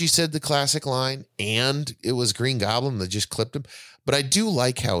 And she said the classic line, and it was Green Goblin that just clipped him. But I do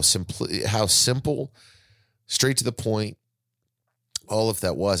like how simple, straight to the point, all of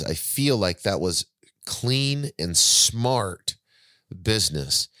that was. I feel like that was clean and smart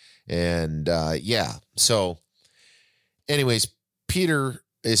business. And yeah. So anyways, Peter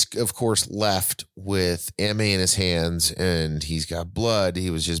is, of course, left with Aunt May in his hands, and he's got blood.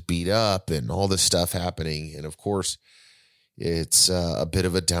 He was just beat up and all this stuff happening. And of course, it's a bit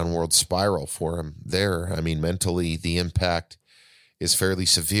of a downward spiral for him there. I mean, mentally, the impact is fairly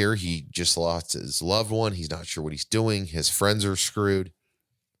severe. He just lost his loved one. He's not sure what he's doing. His friends are screwed.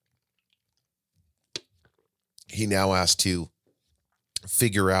 He now has to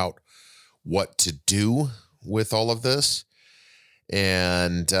figure out what to do with all of this.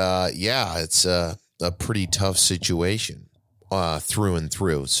 And yeah, it's a pretty tough situation through and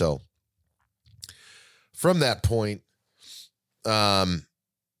through. So from that point, MJ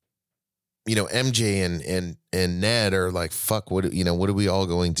and Ned are like, fuck, what are we all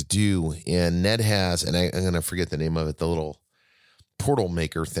going to do? And Ned has, and I'm going to forget the name of it, the little portal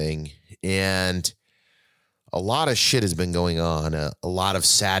maker thing. And a lot of shit has been going on, a lot of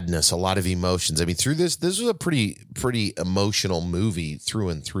sadness, a lot of emotions. I mean, through this was a pretty emotional movie through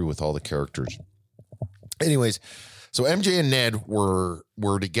and through with all the characters. Anyways, so MJ and Ned were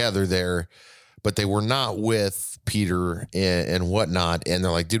together there, but they were not with Peter and whatnot. And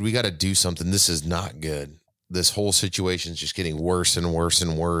they're like, dude, we got to do something. This is not good. This whole situation is just getting worse and worse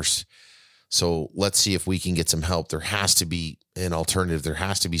and worse. So let's see if we can get some help. There has to be an alternative. There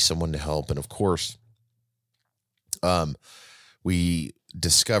has to be someone to help. And of course, We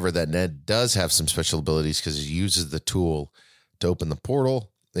discover that Ned does have some special abilities because he uses the tool to open the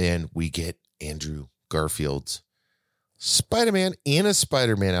portal, and we get Andrew Garfield's Spider-Man in a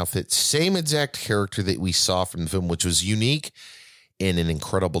Spider-Man outfit, same exact character that we saw from the film, which was unique and an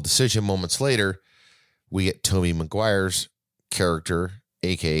incredible decision. Moments later, we get Tobey Maguire's character,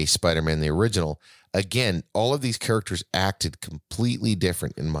 aka Spider-Man the original. Again, all of these characters acted completely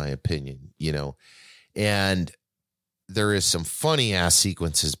different, in my opinion, and there is some funny ass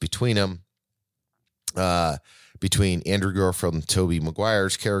sequences between them, between Andrew Garfield and Tobey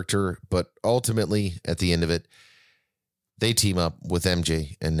Maguire's character. But ultimately, at the end of it, they team up with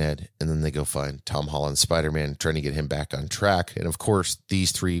MJ and Ned, and then they go find Tom Holland's Spider-Man, trying to get him back on track. And of course,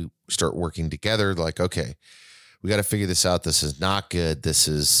 these three start working together. Like, okay, we got to figure this out. This is not good. This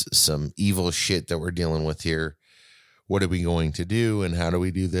is some evil shit that we're dealing with here. What are we going to do? And how do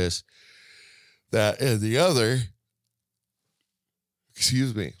we do this? That and the other.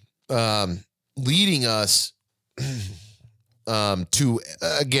 Excuse me, leading us to,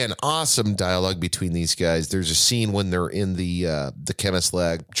 again, awesome dialogue between these guys. There's a scene when they're in the chemist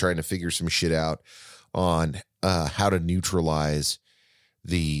lab trying to figure some shit out on how to neutralize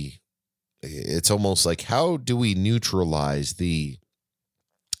it's almost like, how do we neutralize the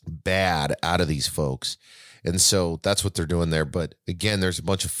bad out of these folks? And so that's what they're doing there. But again, there's a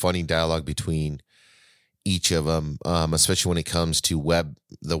bunch of funny dialogue between each of them, especially when it comes to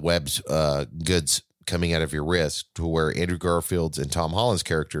the web's goods coming out of your wrist, to where Andrew Garfield's and Tom Holland's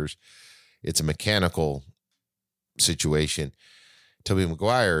characters, it's a mechanical situation. Tobey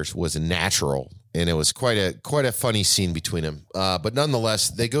Maguire's was a natural, and it was quite a funny scene between them. But nonetheless,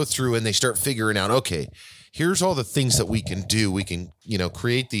 they go through and they start figuring out, okay, here's all the things that we can do. We can,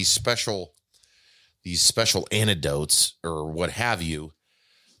 create these special antidotes or what have you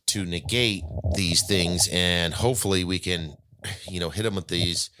to negate these things, and hopefully we can, hit them with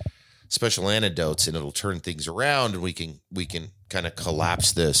these special antidotes, and it'll turn things around, and we can kind of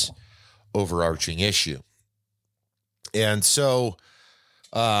collapse this overarching issue. And so,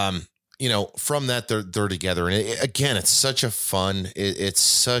 from that, they're together, and it's such a fun, it's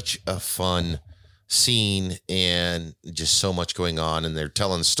such a fun scene, and just so much going on, and they're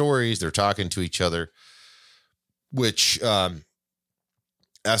telling stories, they're talking to each other, which,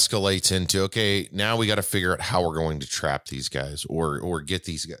 escalates into, okay, now we got to figure out how we're going to trap these guys or get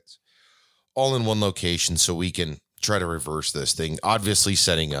these guys all in one location so we can try to reverse this thing, obviously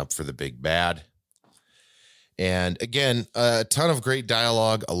setting up for the big bad. And again, a ton of great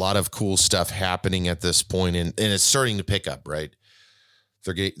dialogue, a lot of cool stuff happening at this point, and it's starting to pick up, right?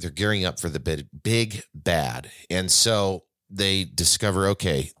 They're gearing up for the big bad. And so they discover,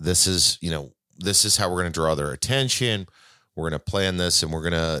 okay, this is how we're going to draw their attention. We're going to plan this, and we're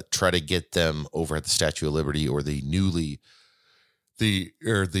going to try to get them over at the Statue of Liberty, or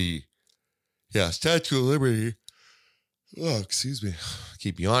Statue of Liberty. Oh, excuse me. I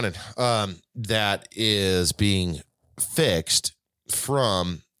keep yawning. That is being fixed with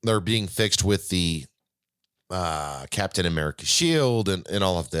the Captain America shield and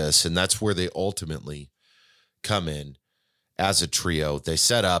all of this. And that's where they ultimately come in as a trio. They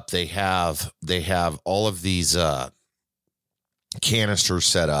set up, they have all of these, canisters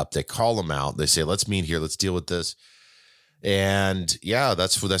set up. They call them out. They say, let's meet here. Let's deal with this. And yeah,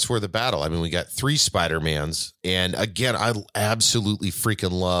 that's where the battle. I mean, we got 3 Spider-Mans. And again, I absolutely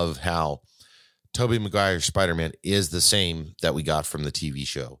freaking love how Tobey Maguire's Spider-Man is the same that we got from the TV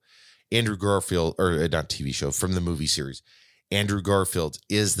show. Andrew Garfield, or not TV show, from the movie series. Andrew Garfield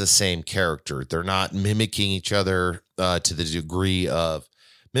is the same character. They're not mimicking each other to the degree of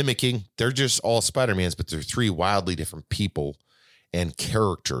mimicking. They're just all Spider-Mans, but they're 3 wildly different people and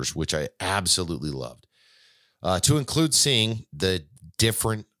characters, which I absolutely loved. To include seeing the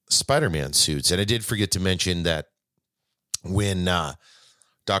different Spider-Man suits. And I did forget to mention that when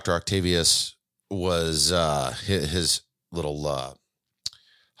Dr. Octavius was his little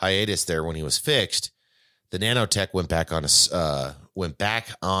hiatus there, when he was fixed, the nanotech went back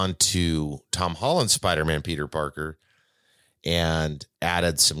onto Tom Holland's Spider-Man Peter Parker and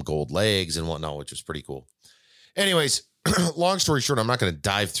added some gold legs and whatnot, which was pretty cool. Anyways, long story short, I'm not going to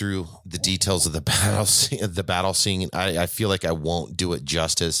dive through the details of the battle scene. I feel like I won't do it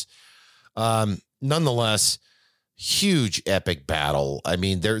justice. Nonetheless, huge epic battle. I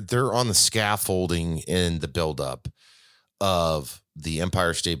mean, they're on the scaffolding in the buildup of the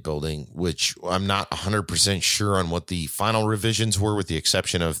Empire State Building, which I'm not 100% sure on what the final revisions were, with the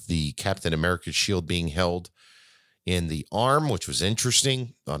exception of the Captain America shield being held in the arm, which was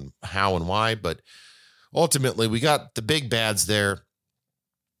interesting on how and why. But ultimately, we got the big bads there.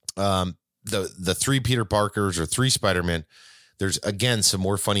 the three Peter Parkers or three Spider-Man. There's, again, some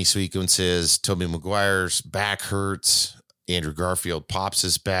more funny sequences. Tobey Maguire's back hurts. Andrew Garfield pops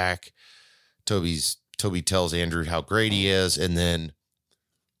his back. Toby tells Andrew how great he is. And then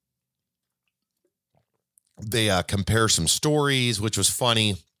they compare some stories, which was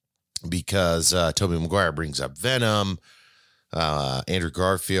funny because Tobey Maguire brings up Venom. Andrew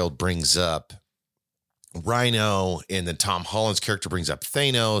Garfield brings up Rhino. And then Tom Holland's character brings up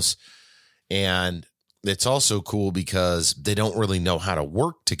Thanos. And it's also cool because they don't really know how to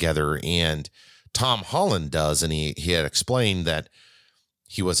work together. And Tom Holland does. And he had explained that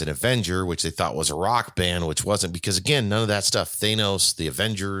he was an Avenger, which they thought was a rock band, which wasn't, because, again, none of that stuff, Thanos, the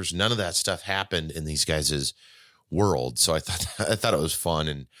Avengers, none of that stuff happened in these guys' world. So I thought it was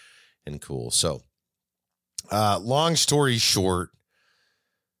fun and cool. So long story short,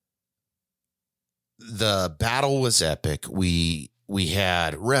 the battle was epic. We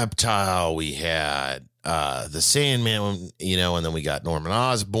had Reptile, we had the Sandman, and then we got Norman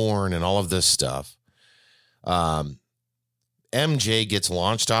Osborn and all of this stuff. MJ gets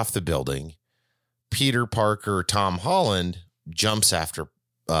launched off the building. Peter Parker, Tom Holland jumps after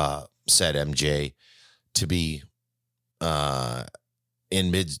said MJ to be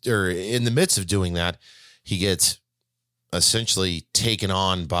in the midst of doing that. He gets essentially taken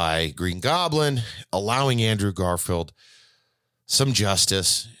on by Green Goblin, allowing Andrew Garfield some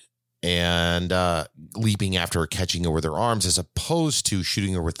justice and leaping after her, catching her with her arms, as opposed to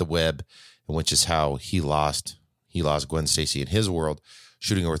shooting her with the web, which is how he lost Gwen Stacy in his world,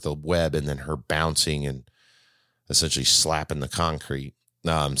 shooting her with the web and then her bouncing and essentially slapping the concrete.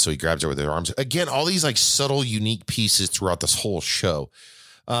 So he grabs her with her arms. Again, all these like subtle, unique pieces throughout this whole show.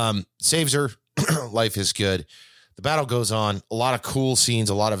 Saves her. Life is good. The battle goes on. A lot of cool scenes,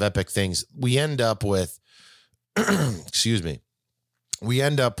 a lot of epic things. We end up with, excuse me. We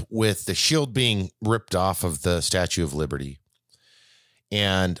end up with the shield being ripped off of the Statue of Liberty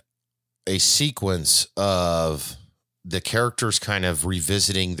and a sequence of the characters kind of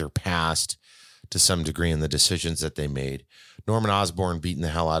revisiting their past to some degree and the decisions that they made. Norman Osborn beating the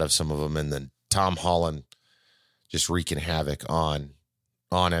hell out of some of them, and then Tom Holland just wreaking havoc on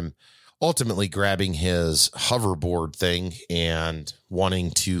him, ultimately grabbing his hoverboard thing and wanting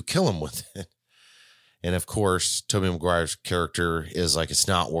to kill him with it. And of course, Tobey Maguire's character is like, it's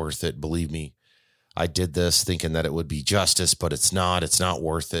not worth it. Believe me, I did this thinking that it would be justice, but it's not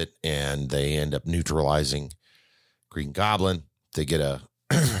worth it. And they end up neutralizing Green Goblin. They get a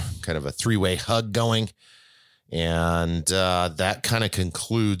kind of a three-way hug going. And that kind of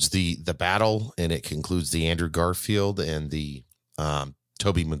concludes the battle, and it concludes the Andrew Garfield and the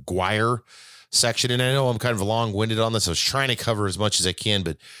Tobey Maguire section. And I know I'm kind of long-winded on this. I was trying to cover as much as I can,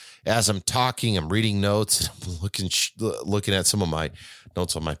 but as I'm talking, I'm reading notes, I'm looking at some of my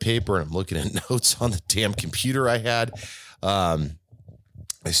notes on my paper, and I'm looking at notes on the damn computer I had. I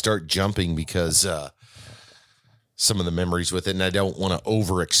start jumping because some of the memories with it, and I don't want to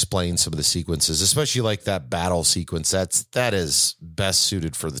over-explain some of the sequences, especially like that battle sequence. That is best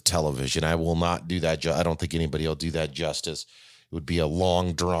suited for the television. I will not do that. I don't think anybody will do that justice. It would be a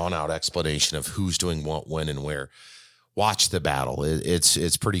long, drawn-out explanation of who's doing what, when, and where. Watch the battle.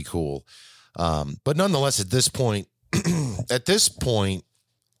 It's pretty cool. But nonetheless, at this point,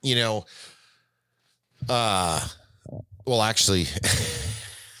 well, actually,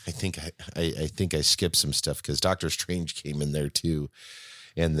 I think I skipped some stuff because Doctor Strange came in there too.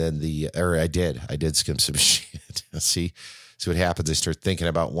 And then I did skip some shit. See what happens. I start thinking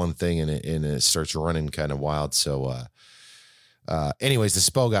about one thing and it starts running kind of wild. So, anyways, the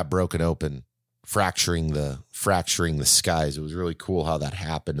spell got broken open, fracturing the skies. It was really cool how that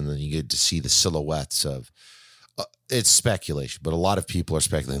happened. And then you get to see the silhouettes of, it's speculation, but a lot of people are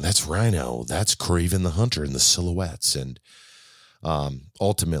speculating that's Rhino, that's Kraven the Hunter in the silhouettes. And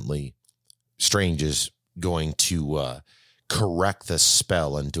ultimately Strange is going to correct the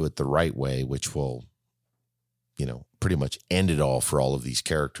spell and do it the right way, which will, pretty much end it all for all of these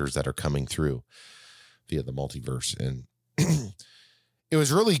characters that are coming through via the multiverse. And it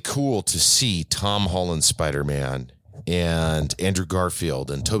was really cool to see Tom Holland's Spider-Man and Andrew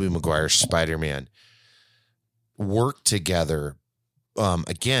Garfield and Tobey Maguire's Spider-Man work together.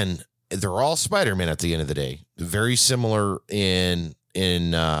 Again, they're all Spider-Man at the end of the day, very similar in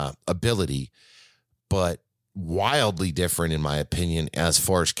ability, but wildly different in my opinion as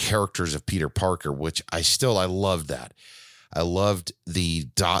far as characters of Peter Parker, which I loved that. I loved the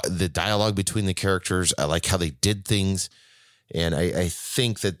dialogue between the characters. I like how they did things. And I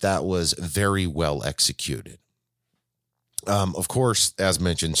think that was very well executed. Of course, as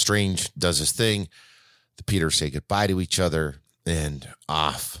mentioned, Strange does his thing. The Peters say goodbye to each other, and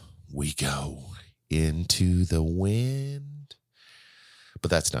off we go into the wind.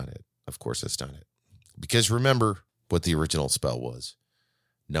 But that's not it. Of course, that's not it. Because remember what the original spell was.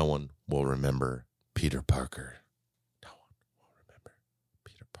 No one will remember Peter Parker. No one will remember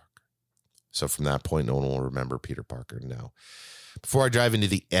Peter Parker. So from that point, no one will remember Peter Parker. Now, before I dive into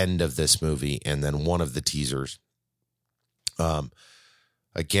the end of this movie and then one of the teasers,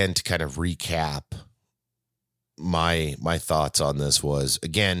 again, to kind of recap my thoughts on this was,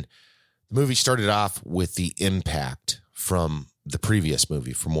 again, the movie started off with the impact from the previous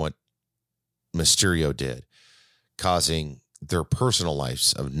movie, from what Mysterio did, causing their personal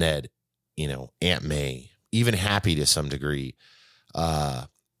lives of Ned, Aunt May, even Happy to some degree,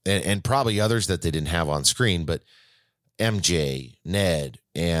 and probably others that they didn't have on screen, but MJ, Ned,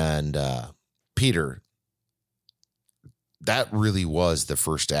 and Peter. That really was the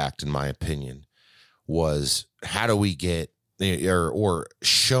first act, in my opinion, was how do we get or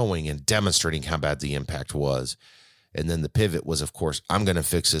showing and demonstrating how bad the impact was. And then the pivot was, of course, I'm going to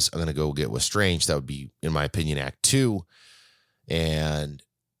fix this. I'm going to go get with Strange. That would be, in my opinion, Act 2. And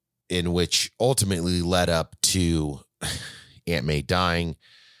in which ultimately led up to Aunt May dying,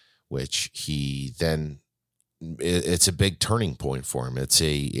 which he then, it's a big turning point for him. It's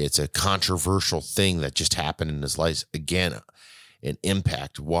a controversial thing that just happened in his life. Again, an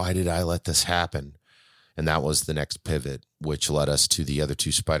impact. Why did I let this happen? And that was the next pivot, which led us to the other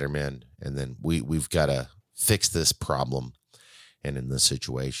two Spider-Men. And then we've got to fix this problem and in this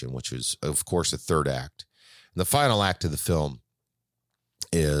situation, which is, of course, the third act. And the final act of the film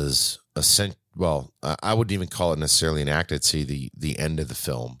is I wouldn't even call it necessarily an act. I'd say the end of the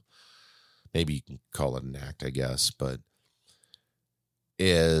film. Maybe you can call it an act, I guess, but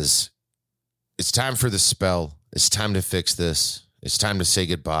it's time for the spell. It's time to fix this. It's time to say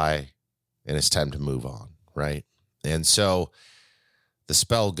goodbye, and it's time to move on, right? And so the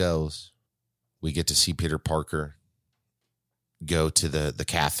spell goes. We get to see Peter Parker go to the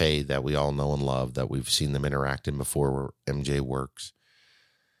cafe that we all know and love, that we've seen them interact in before, where MJ works.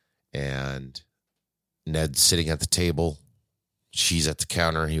 And Ned's sitting at the table. She's at the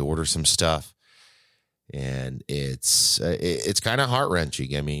counter. He orders some stuff, and it's kind of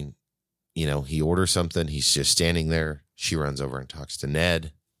heart-wrenching. I mean, he orders something. He's just standing there. She runs over and talks to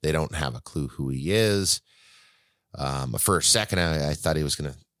Ned. They don't have a clue who he is. For a second, I thought he was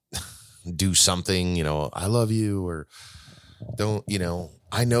going to do something, I love you, or don't,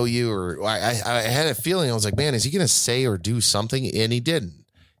 I know you, or I had a feeling. I was like, man, is he going to say or do something? And he didn't.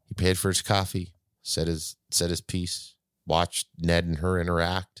 He paid for his coffee, said his piece. Watched Ned and her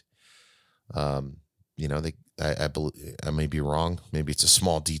interact. I believe, I may be wrong. Maybe it's a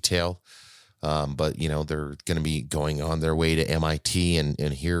small detail, but they're going to be going on their way to MIT,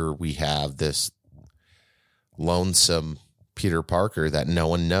 and here we have this lonesome Peter Parker that no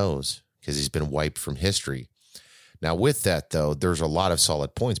one knows because he's been wiped from history. Now, with that though, there's a lot of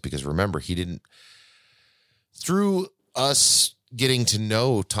solid points, because remember, he didn't, through us getting to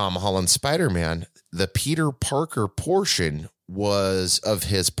know Tom Holland's Spider-Man, the Peter Parker portion of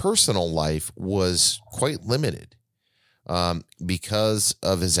his personal life was quite limited because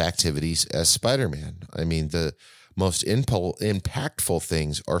of his activities as Spider-Man. I mean, the most impactful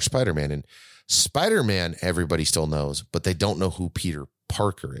things are Spider-Man, and Spider-Man everybody still knows, but they don't know who Peter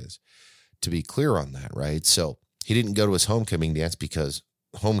Parker is, to be clear on that, right? So he didn't go to his homecoming dance because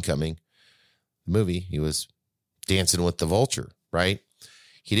Homecoming, the movie, he was dancing with the Vulture, right?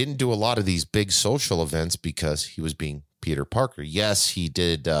 He didn't do a lot of these big social events because he was being Peter Parker. Yes, he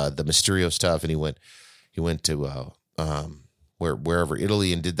did the Mysterio stuff, and he went to wherever,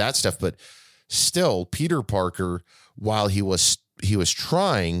 Italy, and did that stuff. But still, Peter Parker, while he was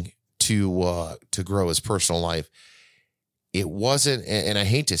trying to grow his personal life, it wasn't. And I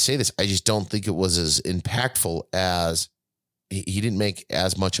hate to say this, I just don't think it was as impactful as he didn't make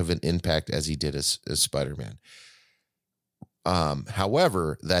as much of an impact as he did as Spider-Man.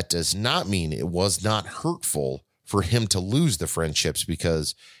 However, that does not mean it was not hurtful for him to lose the friendships,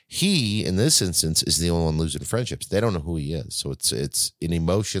 because he, in this instance, is the only one losing friendships. They don't know who he is. So it's an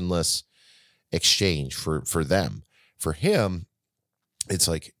emotionless exchange for them. For him, it's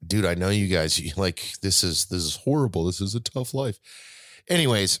like, dude, I know you guys, like, this is horrible. This is a tough life.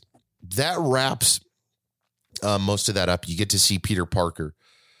 Anyways, that wraps most of that up. You get to see Peter Parker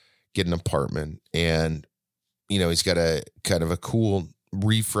get an apartment, and he's got a kind of a cool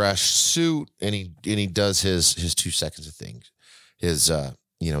refreshed suit, and he does his 2 seconds of things, his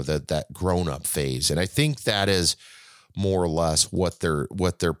that grown up phase. And I think that is more or less what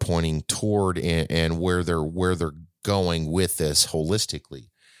they're pointing toward, and where they're going with this holistically.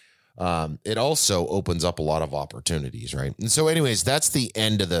 it also opens up a lot of opportunities, right? And so anyways, that's the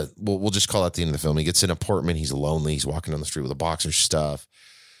end of we'll just call it the end of the film. He gets an apartment. He's lonely. He's walking down the street with a box of stuff,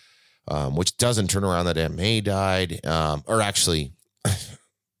 which doesn't turn around that Aunt May died. Or actually,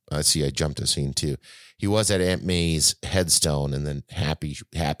 I jumped a scene too. He was at Aunt May's headstone, and then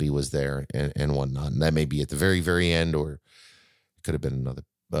Happy was there and whatnot. And that may be at the very, very end, or it could have been another,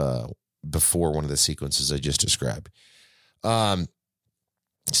 before one of the sequences I just described.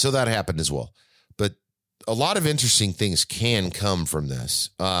 So that happened as well. But a lot of interesting things can come from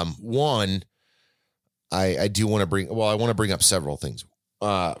this. One, I want to bring up several things.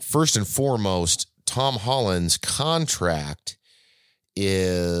 First and foremost, Tom Holland's contract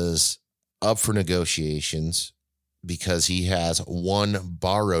is up for negotiations because he has one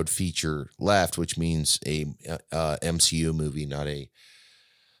borrowed feature left, which means a MCU movie, not a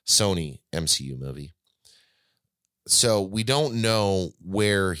Sony MCU movie. So we don't know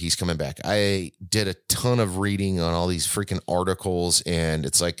where he's coming back. I did a ton of reading on all these freaking articles, and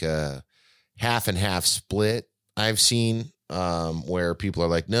it's like a half and half split I've seen, where people are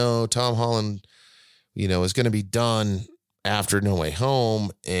like, no, Tom Holland, is going to be done after No Way Home,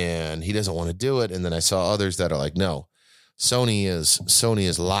 and he doesn't want to do it. And then I saw others that are like, no, Sony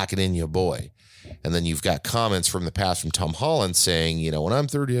is locking in your boy. And then you've got comments from the past from Tom Holland saying, when I'm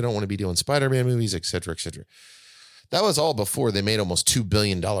 30, I don't want to be doing Spider-Man movies, et cetera, et cetera. That was all before they made almost $2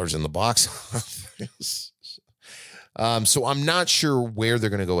 billion in the box office. So I'm not sure where they're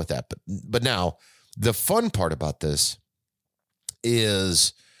going to go with that. But now the fun part about this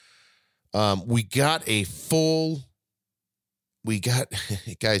is we got the full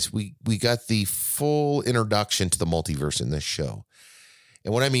introduction to the multiverse in this show.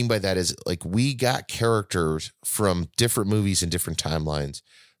 And what I mean by that is, like, we got characters from different movies and different timelines,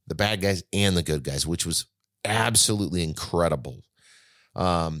 the bad guys and the good guys, which was absolutely incredible.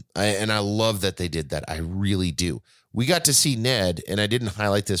 I love that they did that. I really do. We got to see Ned, and I didn't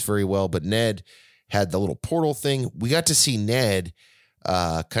highlight this very well, but Ned had the little portal thing. We got to see Ned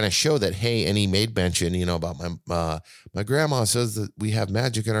kind of show that, hey, and he made mention, about my grandma says that we have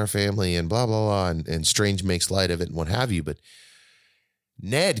magic in our family and blah, blah, blah. And Strange makes light of it and what have you. But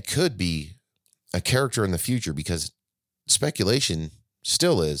Ned could be a character in the future, because speculation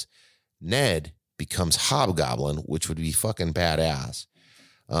still is Ned becomes Hobgoblin, which would be fucking badass.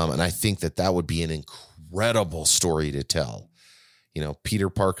 And I think that would be an incredible story to tell.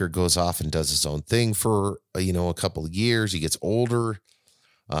 Peter Parker goes off and does his own thing for, a couple of years. He gets older.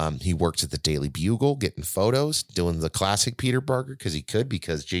 He works at the Daily Bugle, getting photos, doing the classic Peter Parker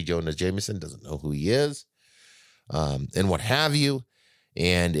because J. Jonah Jameson doesn't know who he is, and what have you,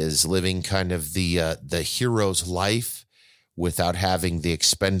 and is living kind of the hero's life without having the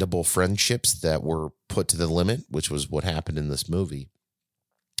expendable friendships that were put to the limit, which was what happened in this movie.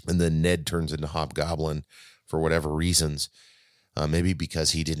 And then Ned turns into Hobgoblin for whatever reasons. Maybe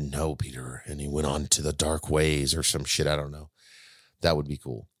because he didn't know Peter and he went on to the dark ways or some shit. I don't know. That would be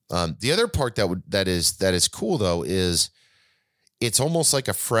cool. The other part that is cool though is it's almost like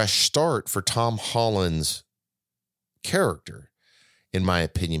a fresh start for Tom Holland's character, in my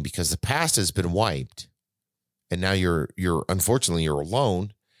opinion, because the past has been wiped, and now you're unfortunately you're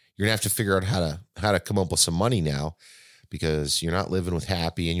alone. You're gonna have to figure out how to come up with some money now, because you're not living with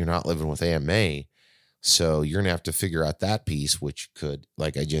Happy and you're not living with Aunt May. So you're going to have to figure out that piece, which could,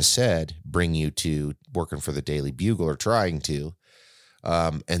 like I just said, bring you to working for the Daily Bugle, or trying to.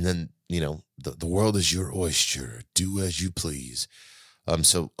 And then, the world is your oyster. Do as you please.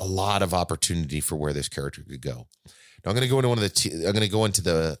 So a lot of opportunity for where this character could go. Now I'm going to go into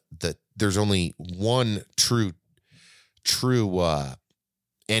the there's only one true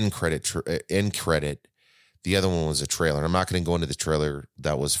end credit. The other one was a trailer. I'm not going to go into the trailer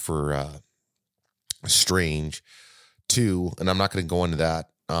that was for Strange 2, and I'm not going to go into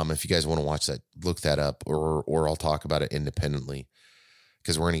that. If you guys want to watch that, look that up, or I'll talk about it independently,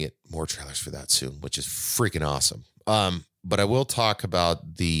 because we're going to get more trailers for that soon, which is freaking awesome. But I will talk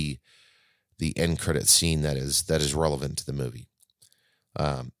about the end credit scene that is relevant to the movie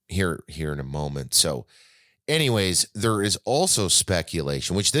here in a moment. So anyways, there is also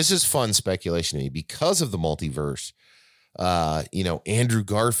speculation, which this is fun speculation to me, because of the multiverse. Andrew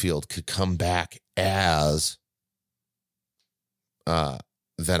Garfield could come back as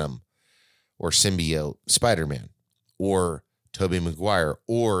Venom or symbiote Spider-Man or Tobey Maguire,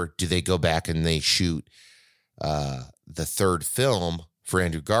 or do they go back and they shoot the third film for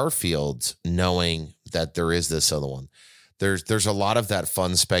Andrew Garfield's, knowing that there is this other one? There's a lot of that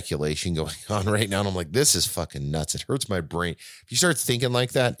fun speculation going on right now, and I'm like, this is fucking nuts. It hurts my brain. If you start thinking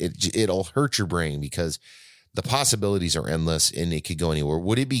like that, it'll hurt your brain, because the possibilities are endless and it could go anywhere.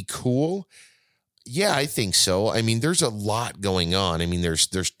 Would it be cool? Yeah, I think so. I mean, there's a lot going on. I mean, there's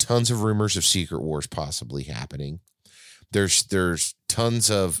tons of rumors of Secret Wars possibly happening. There's tons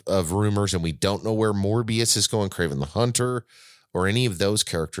of rumors, and we don't know where Morbius is going, Kraven the Hunter, or any of those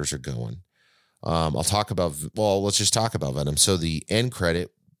characters are going. Let's just talk about Venom. So the end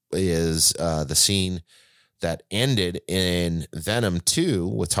credit is the scene that ended in Venom 2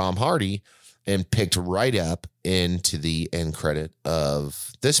 with Tom Hardy and picked right up into the end credit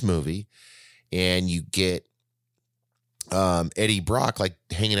of this movie. And you get Eddie Brock like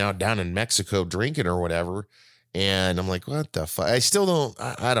hanging out down in Mexico drinking or whatever. And I'm like, what the fuck? I still don't,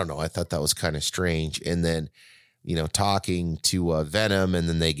 I don't know. I thought that was kind of strange. And then, talking to Venom, and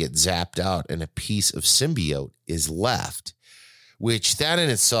then they get zapped out and a piece of symbiote is left, which that in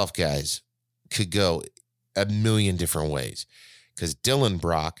itself, guys, could go a million different ways, because Dylan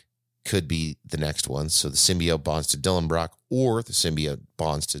Brock could be the next one. So the symbiote bonds to Dylan Brock, or the symbiote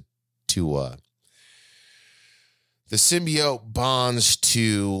bonds to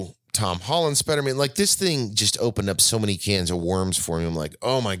Tom Holland Spider-Man. Like, this thing just opened up so many cans of worms for me. I'm like,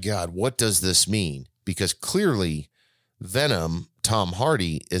 oh my God, what does this mean? Because clearly Venom, Tom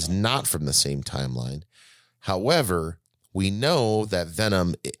Hardy, is not from the same timeline. However, we know that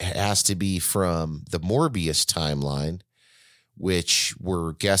Venom has to be from the Morbius timeline, which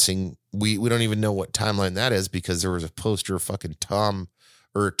we're guessing, we don't even know what timeline that is, because there was a poster of fucking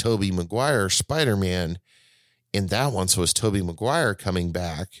Tobey Maguire Spider-Man in that one. So it's Tobey Maguire coming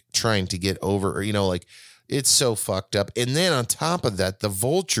back, trying to get over, it's so fucked up. And then on top of that, the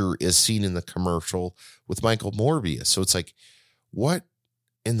Vulture is seen in the commercial with Michael Morbius. So it's like, what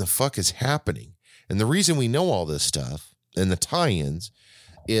in the fuck is happening? And the reason we know all this stuff and the tie-ins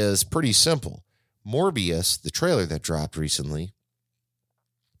is pretty simple. Morbius, the trailer that dropped recently,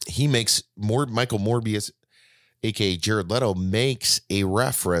 Michael Morbius, aka Jared Leto, makes a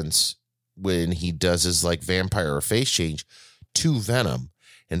reference when he does his like vampire face change to Venom.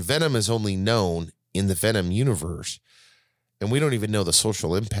 And Venom is only known in the Venom universe. And we don't even know the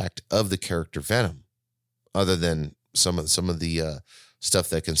social impact of the character Venom, other than some of the stuff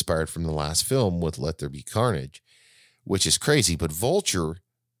that conspired from the last film with Let There Be Carnage, which is crazy. But Vulture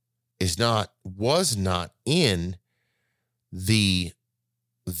was not in the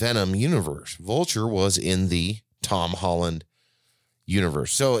Venom universe. Vulture was in the Tom Holland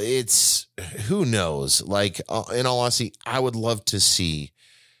universe. So it's, who knows? Like, in all honesty, I would love to see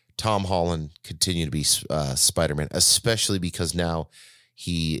Tom Holland continue to be Spider-Man, especially because now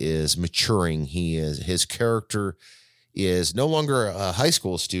he is maturing. His character is no longer a high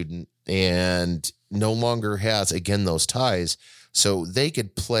school student and no longer has, again, those ties. So they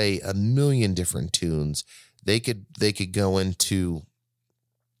could play a million different tunes. They could go into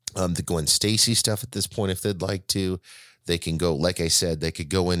the Gwen Stacy stuff at this point if they'd like to. They can go, like I said, they could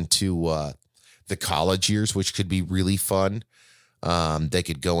go into the college years, which could be really fun. They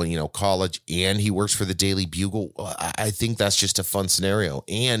could go in, college, and he works for the Daily Bugle. I think that's just a fun scenario.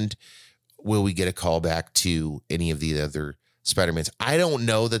 And will we get a call back to any of the other Spider-Mans? I don't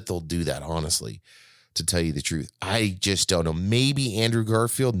know that they'll do that, honestly, to tell you the truth. I just don't know. Maybe Andrew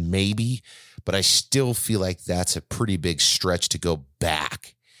Garfield, maybe, but I still feel like that's a pretty big stretch to go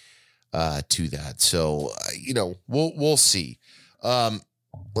back to that. So, we'll see.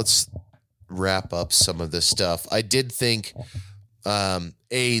 Let's wrap up some of this stuff. I did think,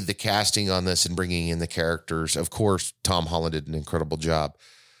 the casting on this and bringing in the characters, of course, Tom Holland did an incredible job.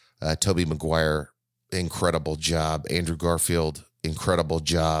 Tobey Maguire, incredible job. Andrew Garfield, incredible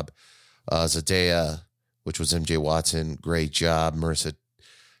job. Zendaya, which was MJ Watson, great job. Marissa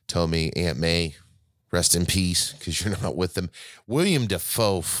Tomei, Aunt May, rest in peace, because you're not with them. William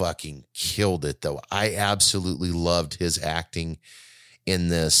Dafoe fucking killed it, though. I absolutely loved his acting in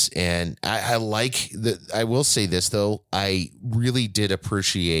this. And I like that. I will say this, though. I really did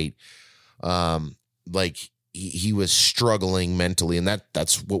appreciate, he was struggling mentally. And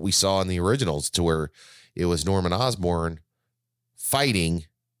that's what we saw in the originals, to where it was Norman Osborn fighting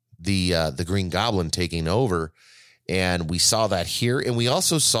the Green Goblin taking over. And we saw that here. And we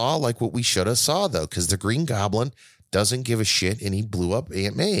also saw like what we should have saw, though, because the Green Goblin doesn't give a shit, and he blew up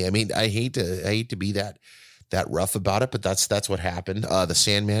Aunt May. I mean, I hate to be that rough about it, but that's what happened. The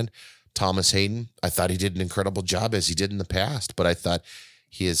Sandman, Thomas Hayden, I thought he did an incredible job, as he did in the past, but I thought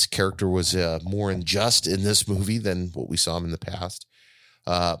his character was more unjust in this movie than what we saw him in the past.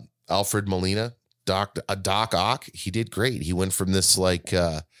 Alfred Molina, Doc Ock, he did great. He went from this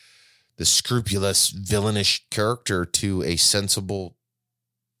the scrupulous, villainish character to a sensible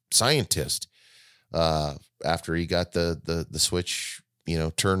scientist after he got the switch,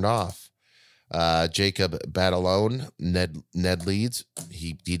 turned off. Jacob Batalone, Ned Leeds.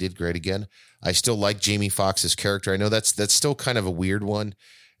 He did great again. I still like Jamie Foxx's character. I know that's still kind of a weird one,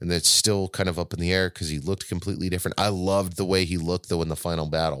 and that's still kind of up in the air because he looked completely different. I loved the way he looked though in the final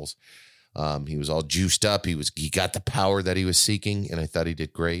battles. He was all juiced up. He got the power that he was seeking, and I thought he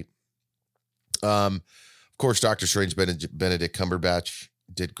did great. Of course, Doctor Strange, Benedict Cumberbatch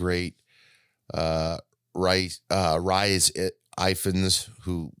did great. Rhys Ifans,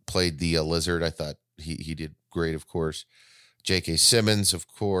 who played the Lizard, I thought he did great, of course. J.K. Simmons, of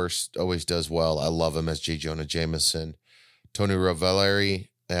course, always does well. I love him as J. Jonah Jameson. Tony Revolori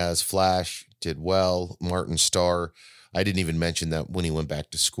as Flash did well. Martin Starr, I didn't even mention that when he went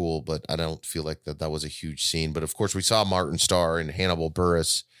back to school, but I don't feel like that was a huge scene. But, of course, we saw Martin Starr and Hannibal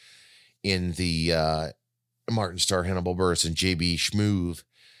Buress in the Hannibal Buress and J.B. Smoove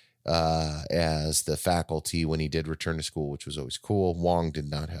as the faculty when he did return to school, which was always cool. Wong did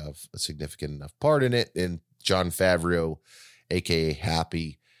not have a significant enough part in it. And Jon Favreau, a.k.a.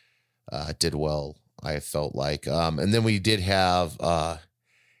 Happy, did well, I felt like. And then we did have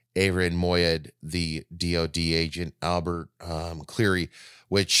Aaron Moyed, the DOD agent, Albert Cleary,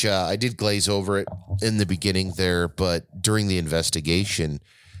 which I did glaze over it in the beginning there. But during the investigation,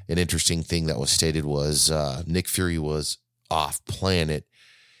 an interesting thing that was stated was Nick Fury was off planet,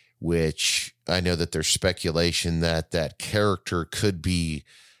 which I know that there's speculation that character could be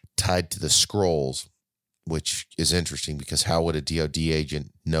tied to the Skrulls, which is interesting because how would a DOD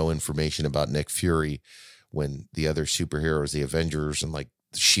agent know information about Nick Fury when the other superheroes, the Avengers and like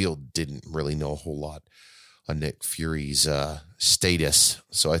the Shield, didn't really know a whole lot on Nick Fury's status.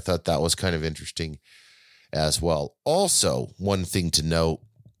 So I thought that was kind of interesting as well. Also, one thing to note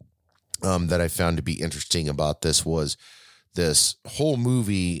that I found to be interesting about this was this whole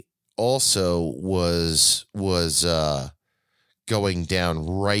movie also was going down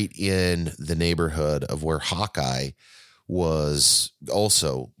right in the neighborhood of where Hawkeye was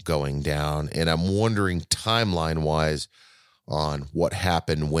also going down. And I'm wondering timeline wise on what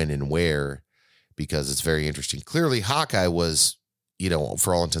happened when and where, because it's very interesting. Clearly Hawkeye was,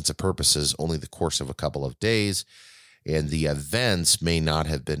 for all intents and purposes, only the course of a couple of days, and the events may not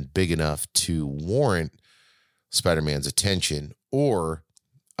have been big enough to warrant Spider-Man's attention, or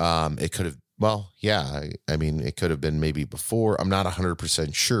it could have, it could have been maybe before. I'm not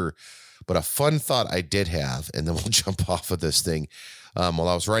 100% sure, but a fun thought I did have, and then we'll jump off of this thing. While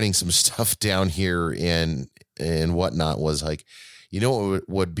I was writing some stuff down here and whatnot, was like, what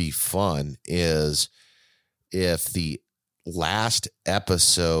would be fun is if the last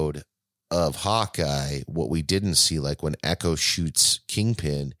episode of Hawkeye, what we didn't see, like when Echo shoots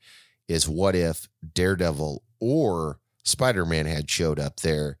Kingpin, is what if Daredevil or Spider-Man had showed up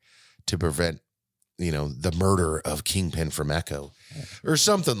there to prevent, the murder of Kingpin from Echo or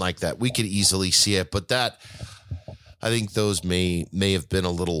something like that. We could easily see it, but I think those may have been a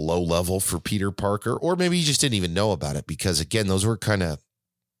little low level for Peter Parker, or maybe he just didn't even know about it because, again, those were kind of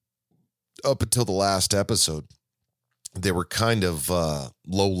up until the last episode. They were kind of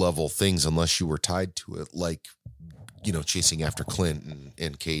low level things unless you were tied to it, like, chasing after Clint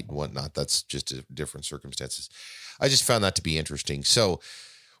and Kate and whatnot. That's just different circumstances. I just found that to be interesting. So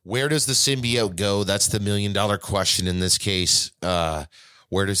where does the symbiote go? That's the $1 million question in this case.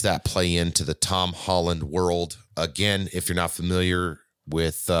 Where does that play into the Tom Holland world? Again, if you're not familiar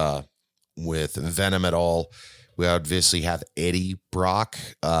with Venom at all, we obviously have Eddie Brock.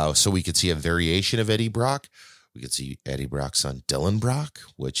 So we could see a variation of Eddie Brock. We could see Eddie Brock's son, Dylan Brock,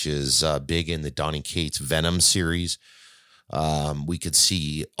 which is big in the Donny Cates Venom series. We could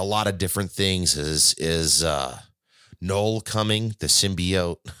see a lot of different things. Is Null coming, the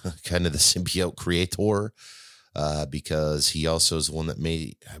symbiote, kind of the symbiote creator, because he also is the one that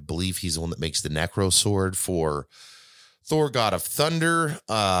I believe he's the one that makes the Necro Sword for Thor, God of Thunder.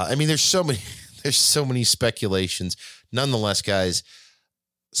 There's so many speculations. Nonetheless, guys,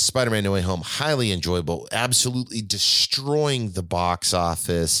 Spider-Man No Way Home, highly enjoyable, absolutely destroying the box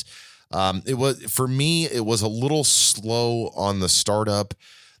office. It was a little slow on the startup.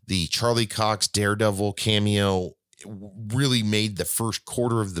 The Charlie Cox Daredevil cameo really made the first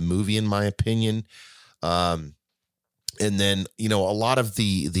quarter of the movie, in my opinion. And then, a lot of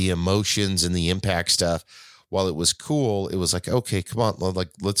the emotions and the impact stuff, while it was cool, it was like, okay, come on, like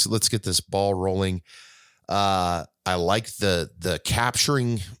let's get this ball rolling. I like the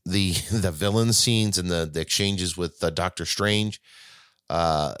capturing the villain scenes and the exchanges with Doctor Strange,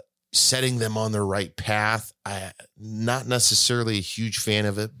 setting them on the right path. Not necessarily a huge fan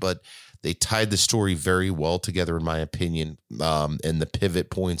of it, but they tied the story very well together, in my opinion. And the pivot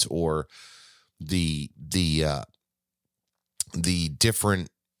points or the different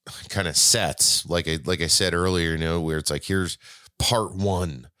kind of sets, like I said earlier, where it's like, here's part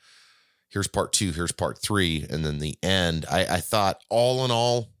 1, here's part 2, here's part 3, and then the end. I thought all in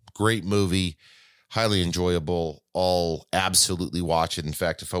all, great movie, highly enjoyable, all absolutely watch it. In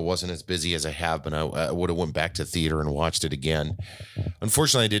fact, if I wasn't as busy as I have been, I would have went back to theater and watched it again.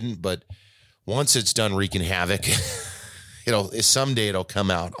 Unfortunately, I didn't, but once it's done wreaking havoc, someday it'll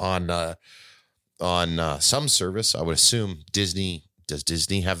come out on some service. I would assume Disney. Does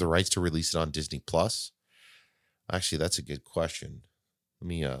Disney have the rights to release it on Disney Plus? Actually, that's a good question. Let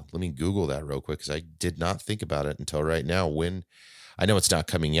me Google that real quick, because I did not think about it until right now. When I know it's not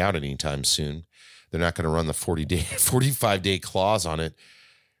coming out anytime soon. They're not going to run the 45-day clause on it.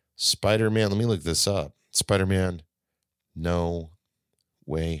 Spider-Man, let me look this up. Spider-Man No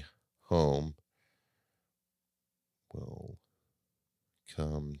Way Home will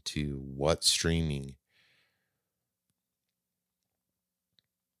come to what streaming?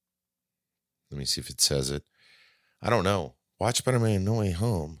 Let me see if it says it. I don't know. Watch Spider-Man No Way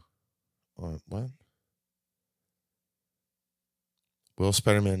Home. What? Will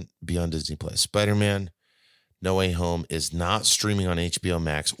Spider-Man be on Disney Plus? Spider-Man No Way Home is not streaming on HBO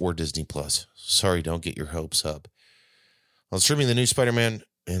Max or Disney Plus. Sorry, don't get your hopes up. On streaming the new Spider-Man,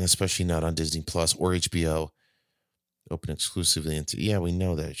 and especially not on Disney Plus or HBO, open exclusively into... Yeah, we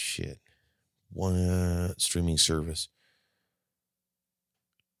know that shit. What streaming service?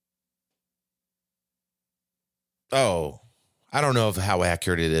 Oh, I don't know how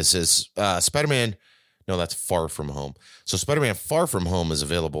accurate it is. Is Spider-Man... No, that's Far From Home. So Spider-Man Far From Home is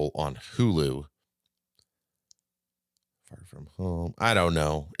available on Hulu. Far From Home. I don't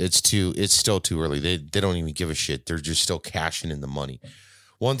know. It's still too early. They don't even give a shit. They're just still cashing in the money.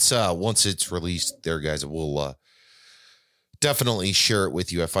 Once it's released there, guys, we'll definitely share it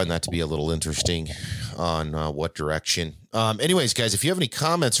with you. I find that to be a little interesting on what direction. Anyways, guys, if you have any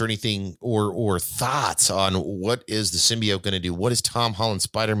comments or anything or thoughts on what is the symbiote going to do, what is Tom Holland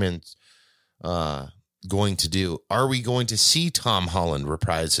Spider-Man going to do? Are we going to see Tom Holland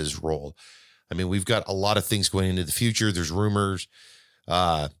reprise his role? I mean, we've got a lot of things going into the future. There's rumors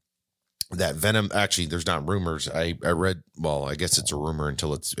that Venom, actually, there's not rumors. I read, well, I guess it's a rumor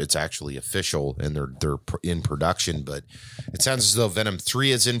until it's actually official and they're in production, but it sounds as though Venom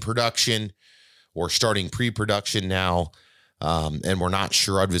 3 is in production or starting pre-production now. And we're not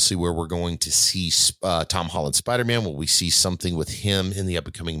sure, obviously, where we're going to see Tom Holland Spider-Man. Will we see something with him in the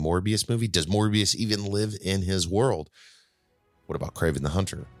upcoming Morbius movie? Does Morbius even live in his world? What about Kraven the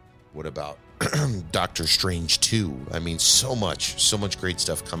Hunter? What about Doctor Strange 2? I mean, so much great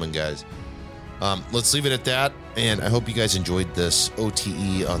stuff coming, guys. Let's leave it at that. And I hope you guys enjoyed this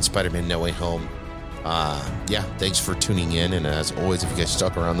OTE on Spider-Man No Way Home. Thanks for tuning in. And as always, if you guys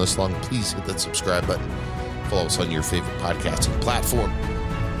stuck around this long, please hit that subscribe button. Follow us on your favorite podcasting platform.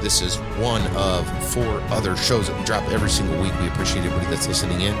 This is one of 4 other shows that we drop every single week. We appreciate everybody that's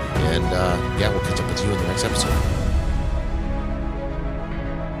listening in. And we'll catch up with you in the next episode.